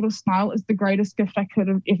being able to smile is the greatest gift I could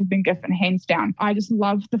have ever been given, hands down. I just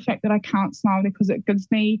love the fact that I can't smile, because it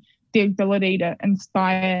gives me the ability to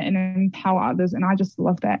inspire and empower others, and I just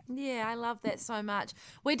love that. Yeah, I love that so much.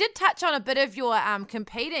 We did touch on a bit of your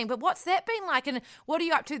competing, but what's that been like, and what are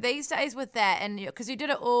you up to these days with that? And because you've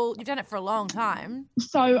done it for a long time.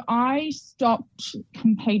 So I stopped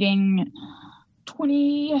competing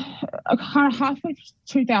kind of halfway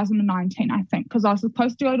 2019, I think, because I was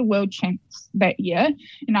supposed to go to World Champs that year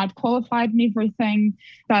and I'd qualified and everything,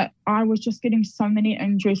 but I was just getting so many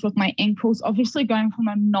injuries with my ankles. Obviously going from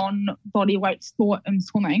a non-bodyweight sport in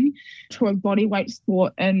swimming to a bodyweight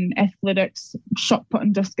sport in athletics, shot put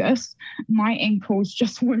and discus, my ankles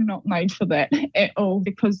just were not made for that at all,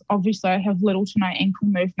 because obviously I have little to no ankle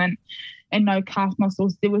movement and no calf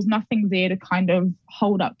muscles. There was nothing there to kind of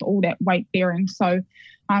hold up all that weight bearing. So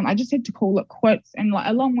I just had to call it quits. And like,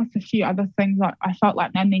 along with a few other things, like I felt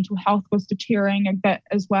like my mental health was deteriorating a bit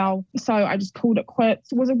as well. So I just called it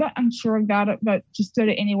quits. Was a bit unsure about it, but just did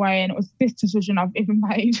it anyway. And it was the best decision I've ever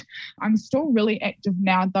made. I'm still really active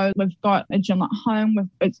now, though. We've got a gym at home.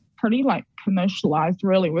 It's pretty like commercialized,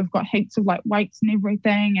 really. We've got heaps of like weights and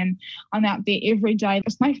everything, and I'm out there every day.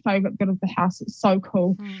 It's my favorite bit of the house. It's so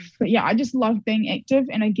cool. But yeah, I just love being active.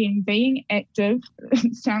 And again, being active,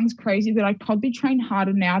 it sounds crazy that I probably train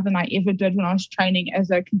harder now than I ever did when I was training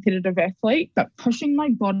as a competitive athlete, but pushing my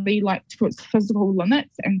body like to its physical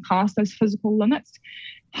limits and past those physical limits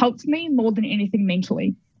helps me more than anything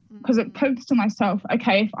mentally. Because it proves to myself,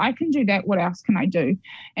 okay, if I can do that, what else can I do?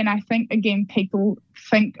 And I think, again, people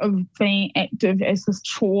think of being active as this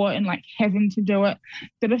chore and like having to do it.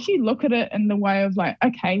 But if you look at it in the way of like,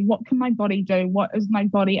 okay, what can my body do? What is my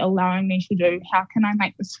body allowing me to do? How can I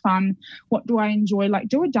make this fun? What do I enjoy? Like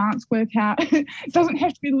do a dance workout. It doesn't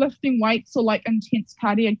have to be lifting weights or like intense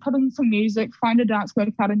cardio. Put in some music, find a dance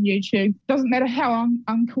workout on YouTube. Doesn't matter how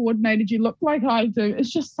uncoordinated you look like I do.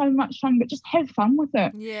 It's just so much fun, but just have fun with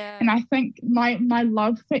it. Yeah. And I think my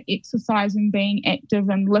love for exercise and being active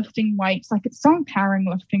and lifting weights, like it's so empowering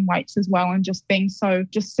lifting weights as well, and just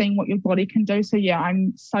seeing what your body can do. So yeah,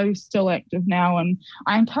 I'm so still active now, and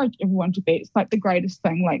I encourage everyone to be. It's like the greatest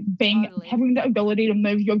thing, like having the ability to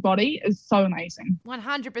move your body is so amazing.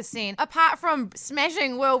 100%. Apart from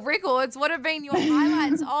smashing world records, what have been your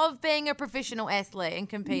highlights of being a professional athlete and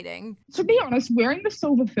competing? To be honest, wearing the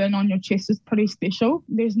silver fern on your chest is pretty special.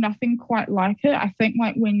 There's nothing quite like it. I think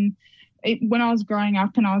like when when I was growing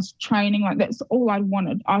up and I was training, like that's all I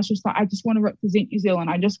wanted. I was just like, I just want to represent New Zealand.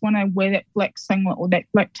 I just want to wear that black singlet or that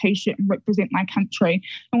black t-shirt and represent my country.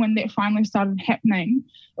 And when that finally started happening,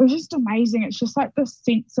 it was just amazing. It's just like this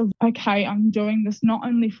sense of, okay, I'm doing this not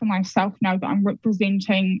only for myself now, but I'm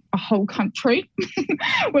representing a whole country,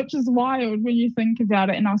 which is wild when you think about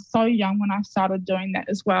it. And I was so young when I started doing that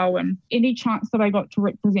as well. And any chance that I got to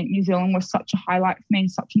represent New Zealand was such a highlight for me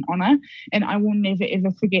and such an honour. And I will never,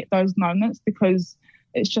 ever forget those moments because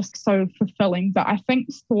it's just so fulfilling. But I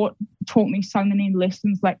think sport taught me so many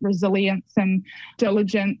lessons like resilience and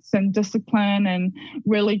diligence and discipline and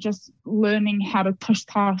really just learning how to push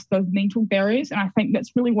past those mental barriers. And I think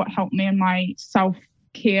that's really what helped me in my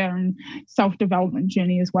self-care and self-development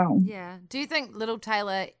journey as well. Yeah. Do you think little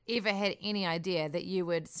Taylor ever had any idea that you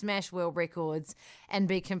would smash world records and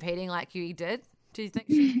be competing like you did? Do you think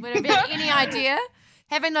she would have had any idea?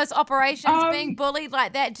 Having those operations, being bullied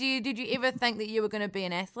like that, did you ever think that you were going to be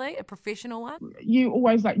an athlete, a professional one? You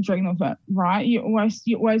always like dream of it, right? You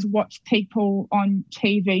always watch people on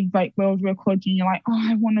TV break world records and you're like, oh,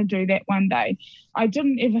 I want to do that one day. I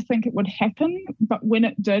didn't ever think it would happen, but when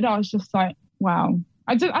it did, I was just like, wow.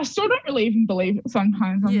 I still don't really even believe it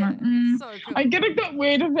sometimes. I'm like, so cool. I get a bit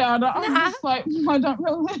weird about it. I'm just like, I don't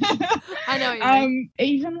really. I know what you mean.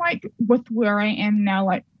 Even like with where I am now,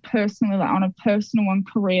 like personally, like on a personal and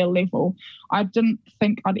career level, I didn't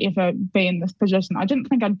think I'd ever be in this position. I didn't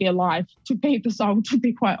think I'd be alive to be this old, to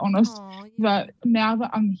be quite honest. But now that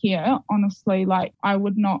I'm here, honestly, like I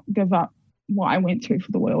would not give up what I went through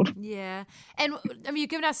for the world. Yeah. And I mean, you've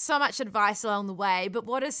given us so much advice along the way, but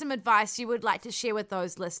what is some advice you would like to share with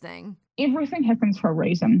those listening? Everything happens for a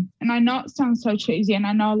reason. And I know it sounds so cheesy and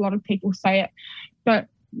I know a lot of people say it, but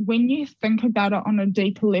when you think about it on a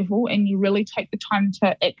deeper level and you really take the time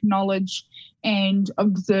to acknowledge and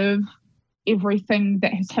observe everything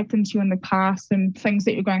that has happened to you in the past and things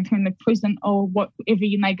that you're going through in the present or whatever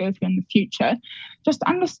you may go through in the future, just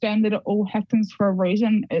understand that it all happens for a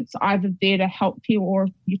reason. It's either there to help you or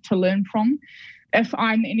you to learn from. If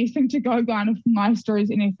I'm anything to go by and if my story is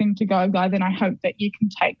anything to go by, then I hope that you can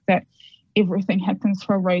take that everything happens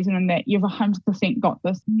for a reason and that you've 100% got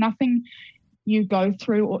this. Nothing you go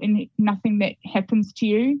through or nothing that happens to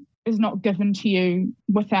you is not given to you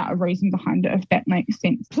without a reason behind it, if that makes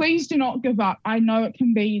sense. Please do not give up. I know it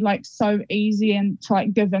can be like so easy and to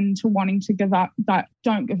like give in to wanting to give up, but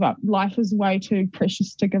don't give up. Life is way too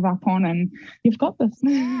precious to give up on and you've got this.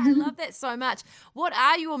 Yeah, I love that so much. What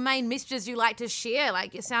are your main messages you like to share?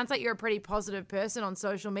 Like it sounds like you're a pretty positive person on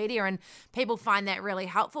social media and people find that really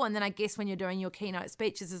helpful. And then I guess when you're doing your keynote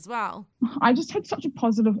speeches as well. I just had such a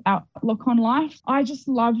positive outlook on life. I just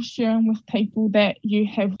love sharing with people that you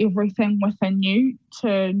have everything within you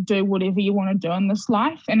to do whatever you want to do in this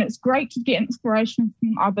life. And it's great to get inspiration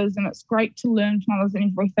from others and it's great to learn from others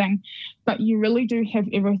and everything, but you really do have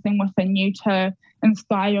everything within you to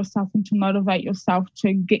inspire yourself and to motivate yourself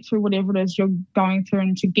to get through whatever it is you're going through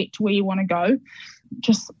and to get to where you want to go.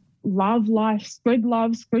 Just love life, spread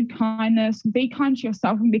love, spread kindness, be kind to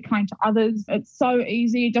yourself and be kind to others. It's so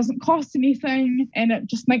easy. It doesn't cost anything and it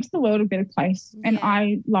just makes the world a better place. And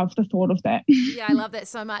I love the thought of that. Yeah, I love that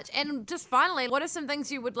so much. And just finally, what are some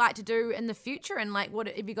things you would like to do in the future? And like, what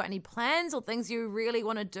have you got any plans or things you really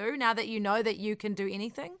want to do now that you know that you can do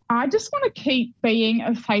anything? I just want to keep being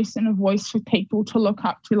a face and a voice for people to look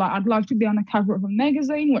up to. Like, I'd love to be on the cover of a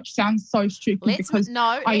magazine, which sounds so stupid because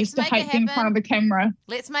I used to hate being in front of the camera.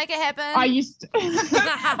 Let's make it happen. I used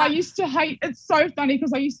to hate, it's so funny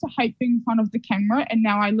because I used to hate being in front of the camera and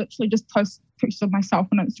now I literally just post pictures of myself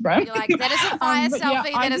on Instagram. You're like, that is a fire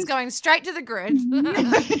selfie that is going straight to the grid.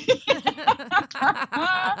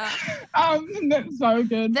 That's so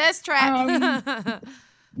good. There's trap.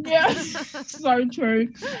 Yeah, so true.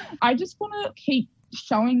 I just want to keep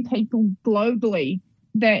showing people globally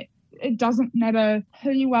that it doesn't matter who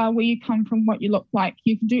you are, where you come from, what you look like.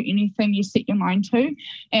 You can do anything you set your mind to.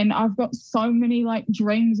 And I've got so many like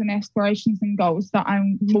dreams and aspirations and goals that I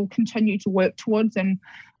will continue to work towards. And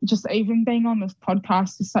just even being on this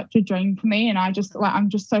podcast is such a dream for me. And I'm just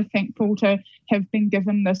so thankful to have been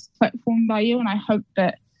given this platform by you. And I hope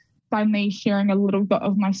that by me sharing a little bit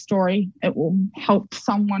of my story, it will help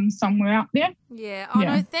someone somewhere out there. Yeah. Oh,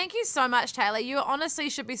 no, thank you so much, Taylor. You honestly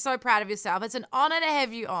should be so proud of yourself. It's an honor to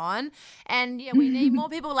have you on. And yeah, we need more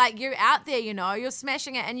people like you out there, you know. You're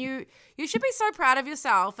smashing it and you should be so proud of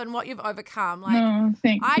yourself and what you've overcome. Like,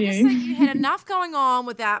 thank you. I just think you had enough going on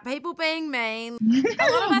without people being mean.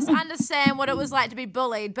 A lot of us understand what it was like to be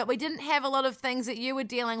bullied, but we didn't have a lot of things that you were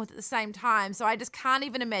dealing with at the same time. So I just can't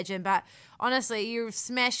even imagine. But honestly, you've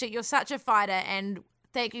smashed it. You're such a fighter and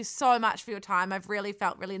Thank you so much for your time. I've really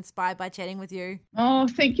felt really inspired by chatting with you. Oh,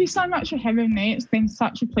 thank you so much for having me. It's been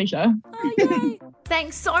such a pleasure. Oh, yay.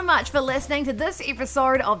 Thanks so much for listening to this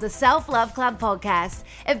episode of the Self Love Club podcast.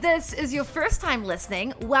 If this is your first time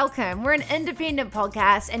listening, welcome. We're an independent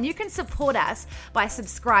podcast and you can support us by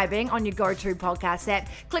subscribing on your go-to podcast app.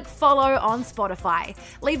 Click follow on Spotify.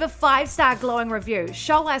 Leave a 5-star glowing review.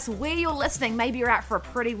 Show us where you're listening. Maybe you're out for a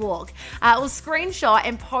pretty walk. Or screenshot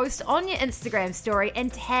and post on your Instagram story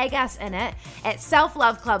and tag us in it at Self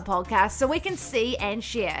Love Club Podcast so we can see and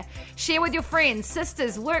share. Share with your friends,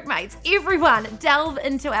 sisters, workmates, everyone. Delve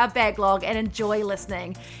into our backlog and enjoy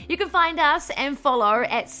listening. You can find us and follow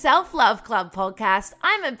at Self Love Club Podcast.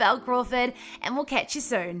 I'm at Belle Crawford and we'll catch you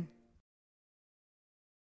soon.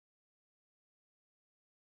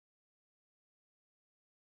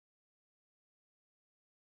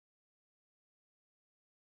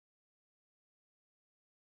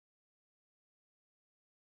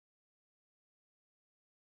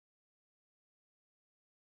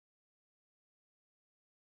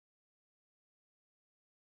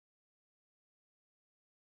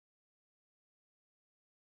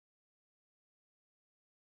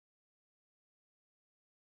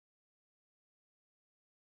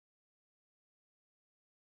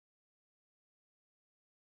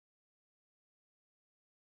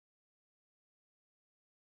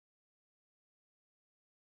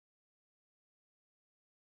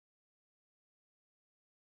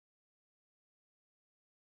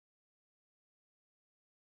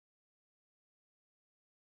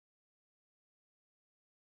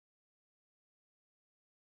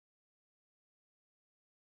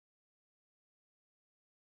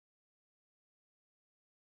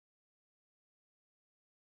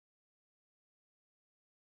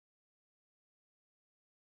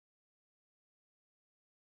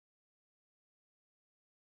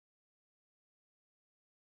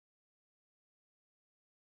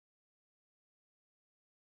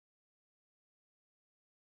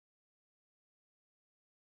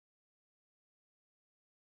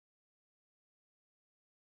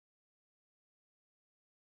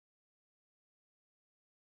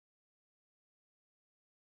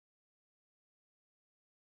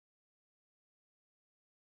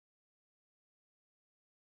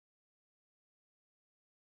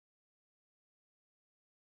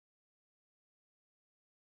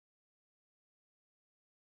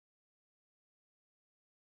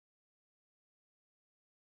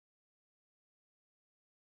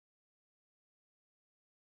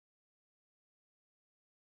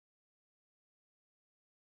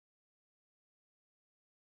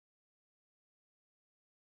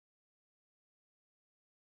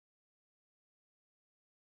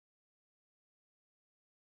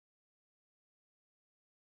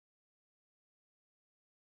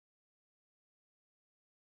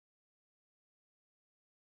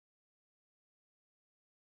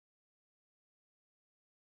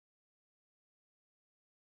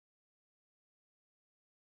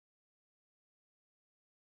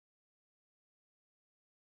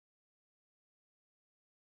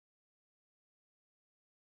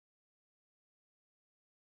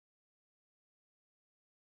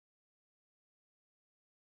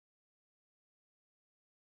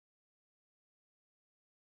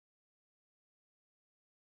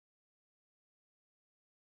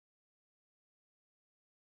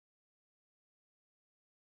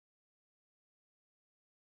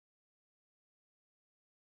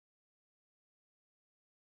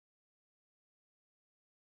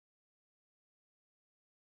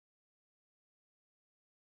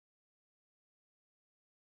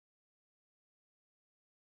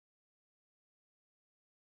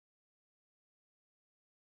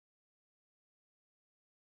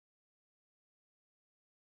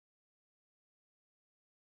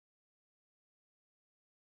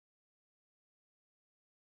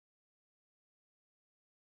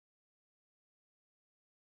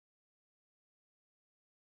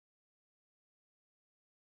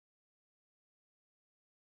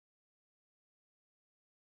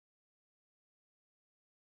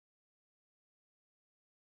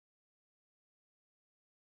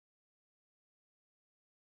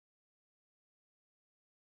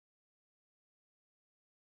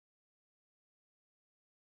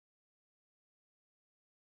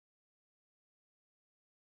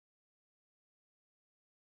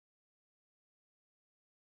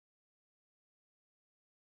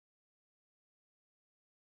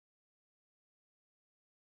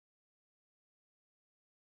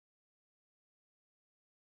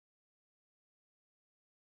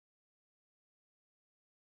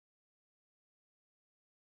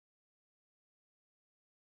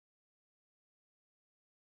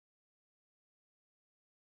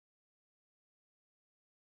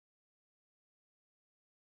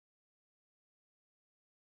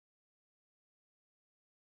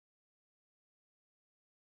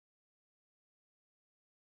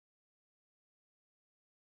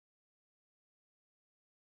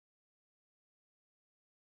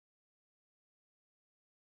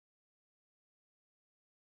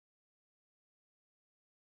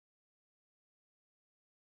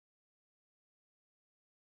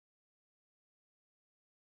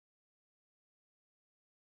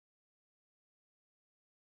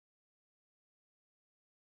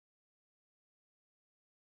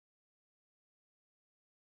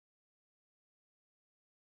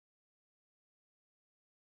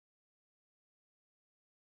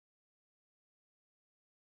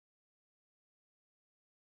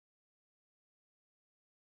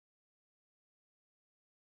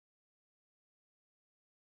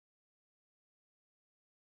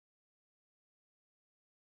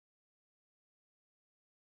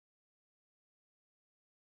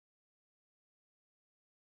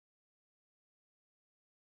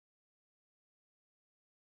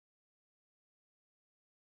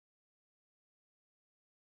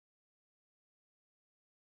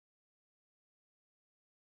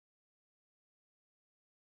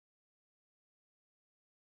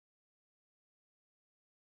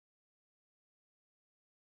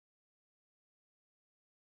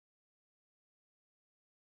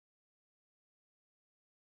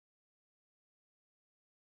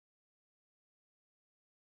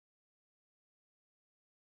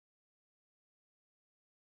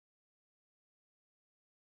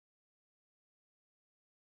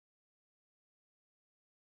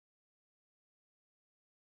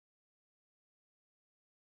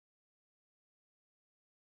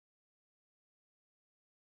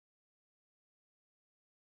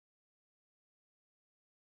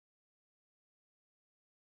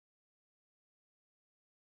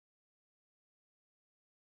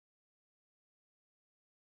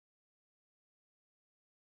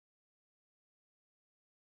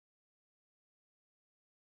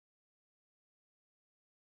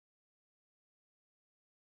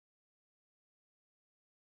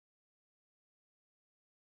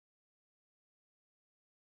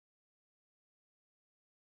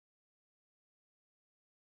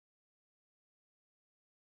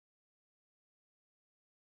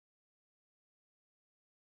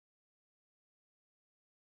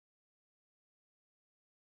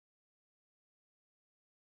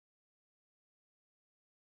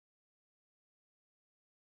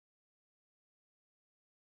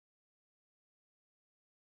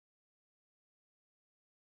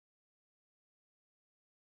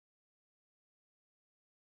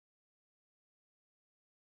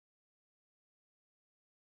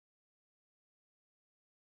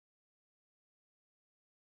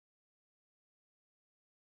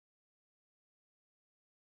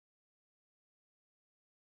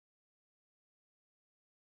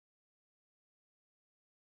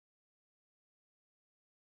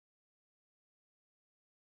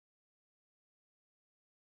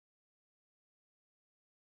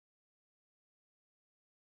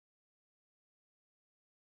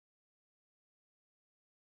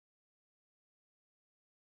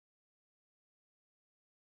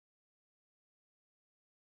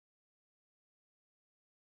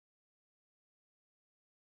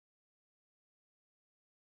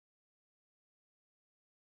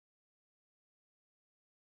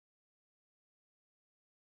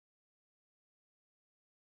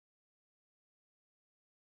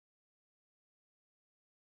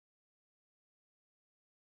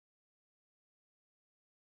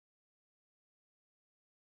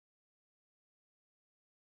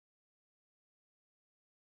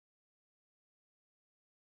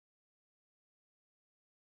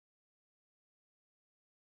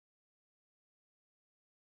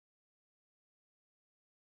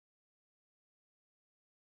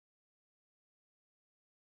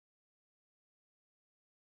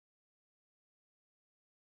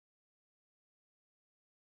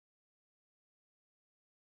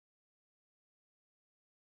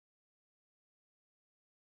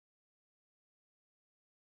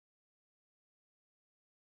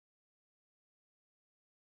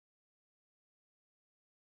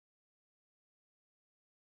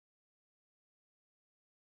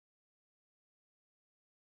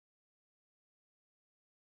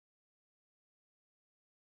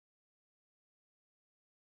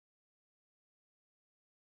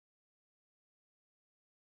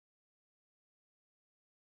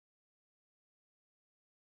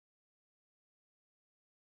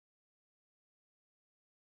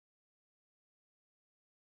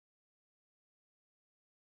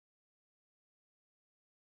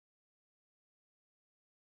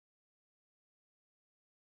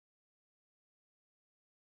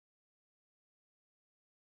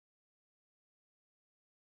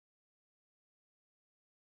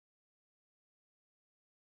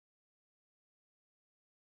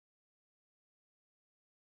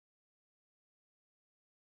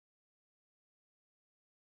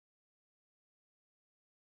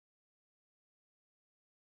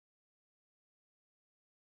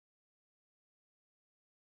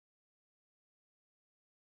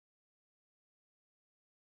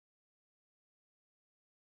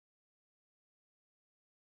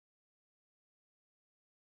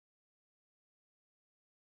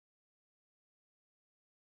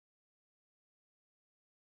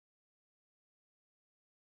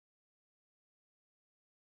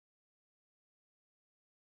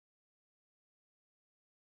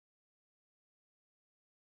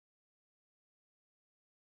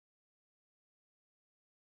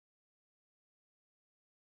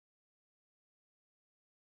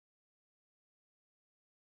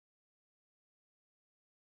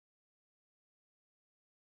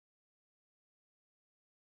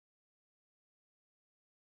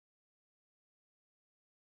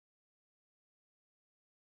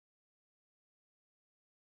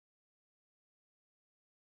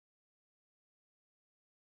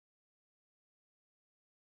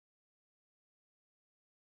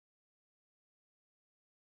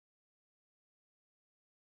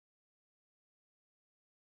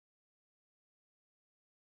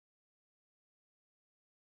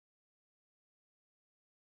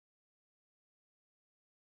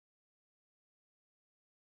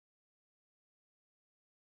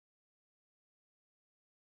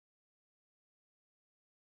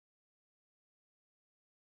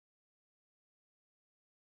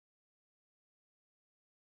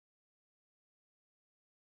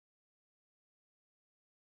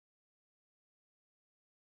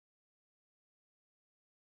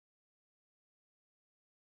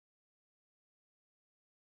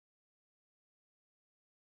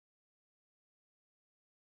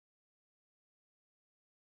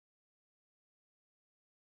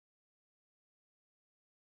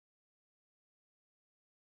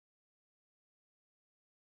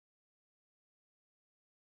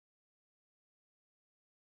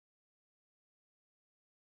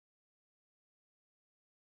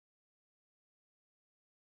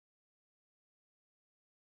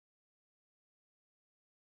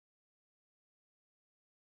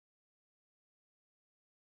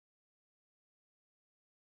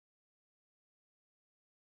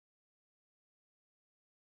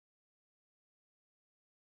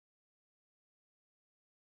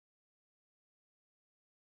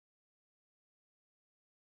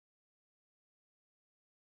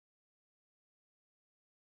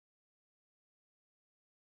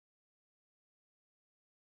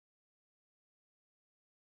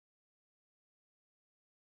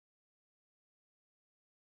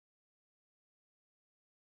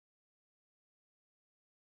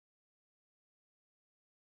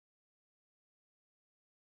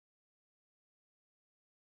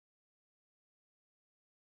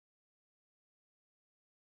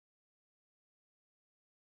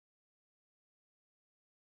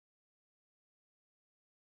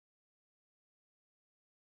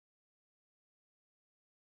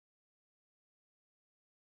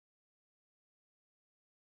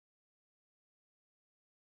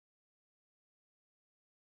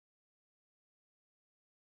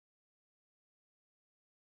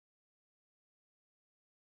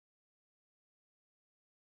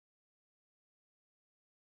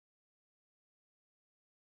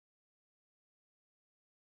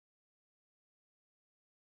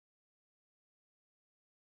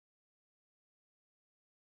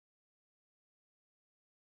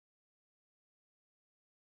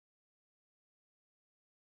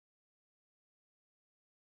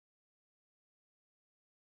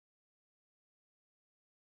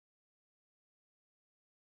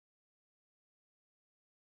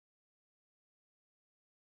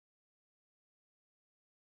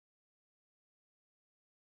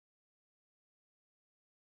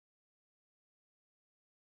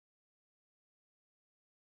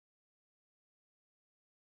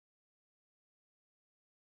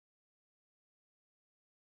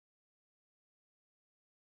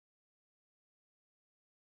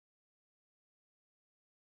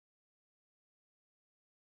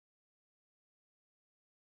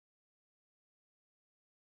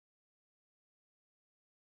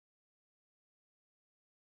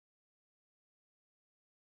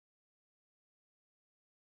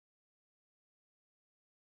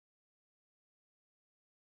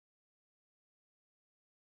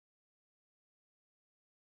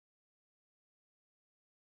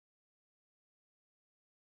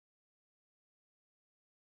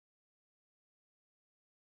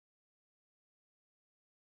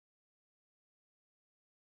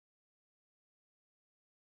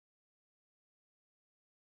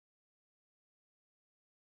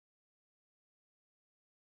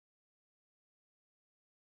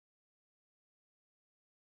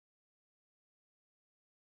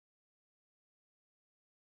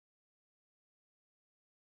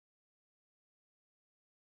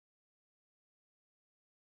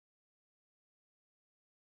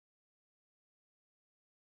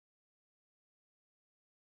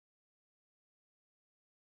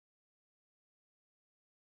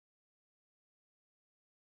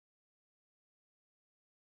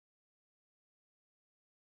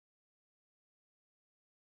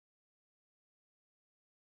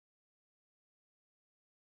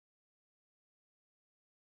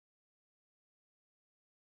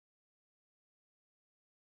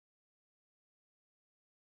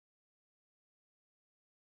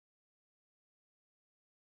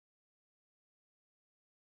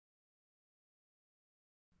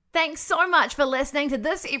 Thanks so much for listening to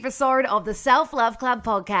this episode of the Self Love Club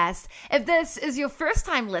podcast. If this is your first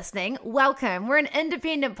time listening, welcome. We're an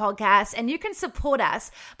independent podcast and you can support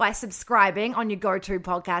us by subscribing on your go-to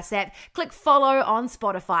podcast app. Click follow on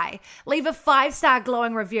Spotify. Leave a 5-star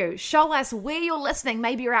glowing review. Show us where you're listening.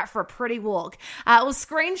 Maybe you're out for a pretty walk. Or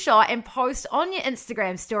screenshot and post on your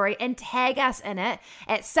Instagram story and tag us in it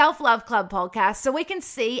at Self Love Club Podcast so we can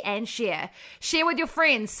see and share. Share with your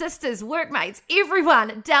friends, sisters, workmates,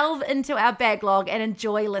 everyone. Delve into our backlog and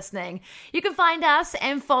enjoy listening. You can find us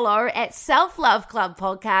and follow at Self Love Club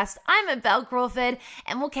Podcast. I'm at Belle Crawford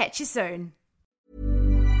and we'll catch you soon.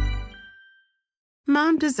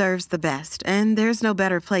 Mom deserves the best, and there's no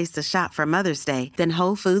better place to shop for Mother's Day than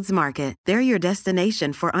Whole Foods Market. They're your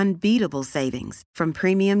destination for unbeatable savings, from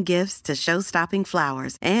premium gifts to show-stopping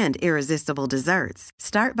flowers and irresistible desserts.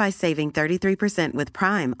 Start by saving 33% with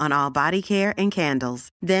Prime on all body care and candles.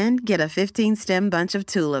 Then get a 15-stem bunch of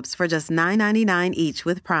tulips for just $9.99 each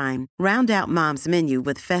with Prime. Round out Mom's menu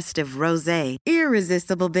with festive rosé,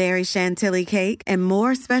 irresistible berry chantilly cake, and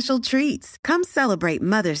more special treats. Come celebrate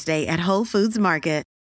Mother's Day at Whole Foods Market.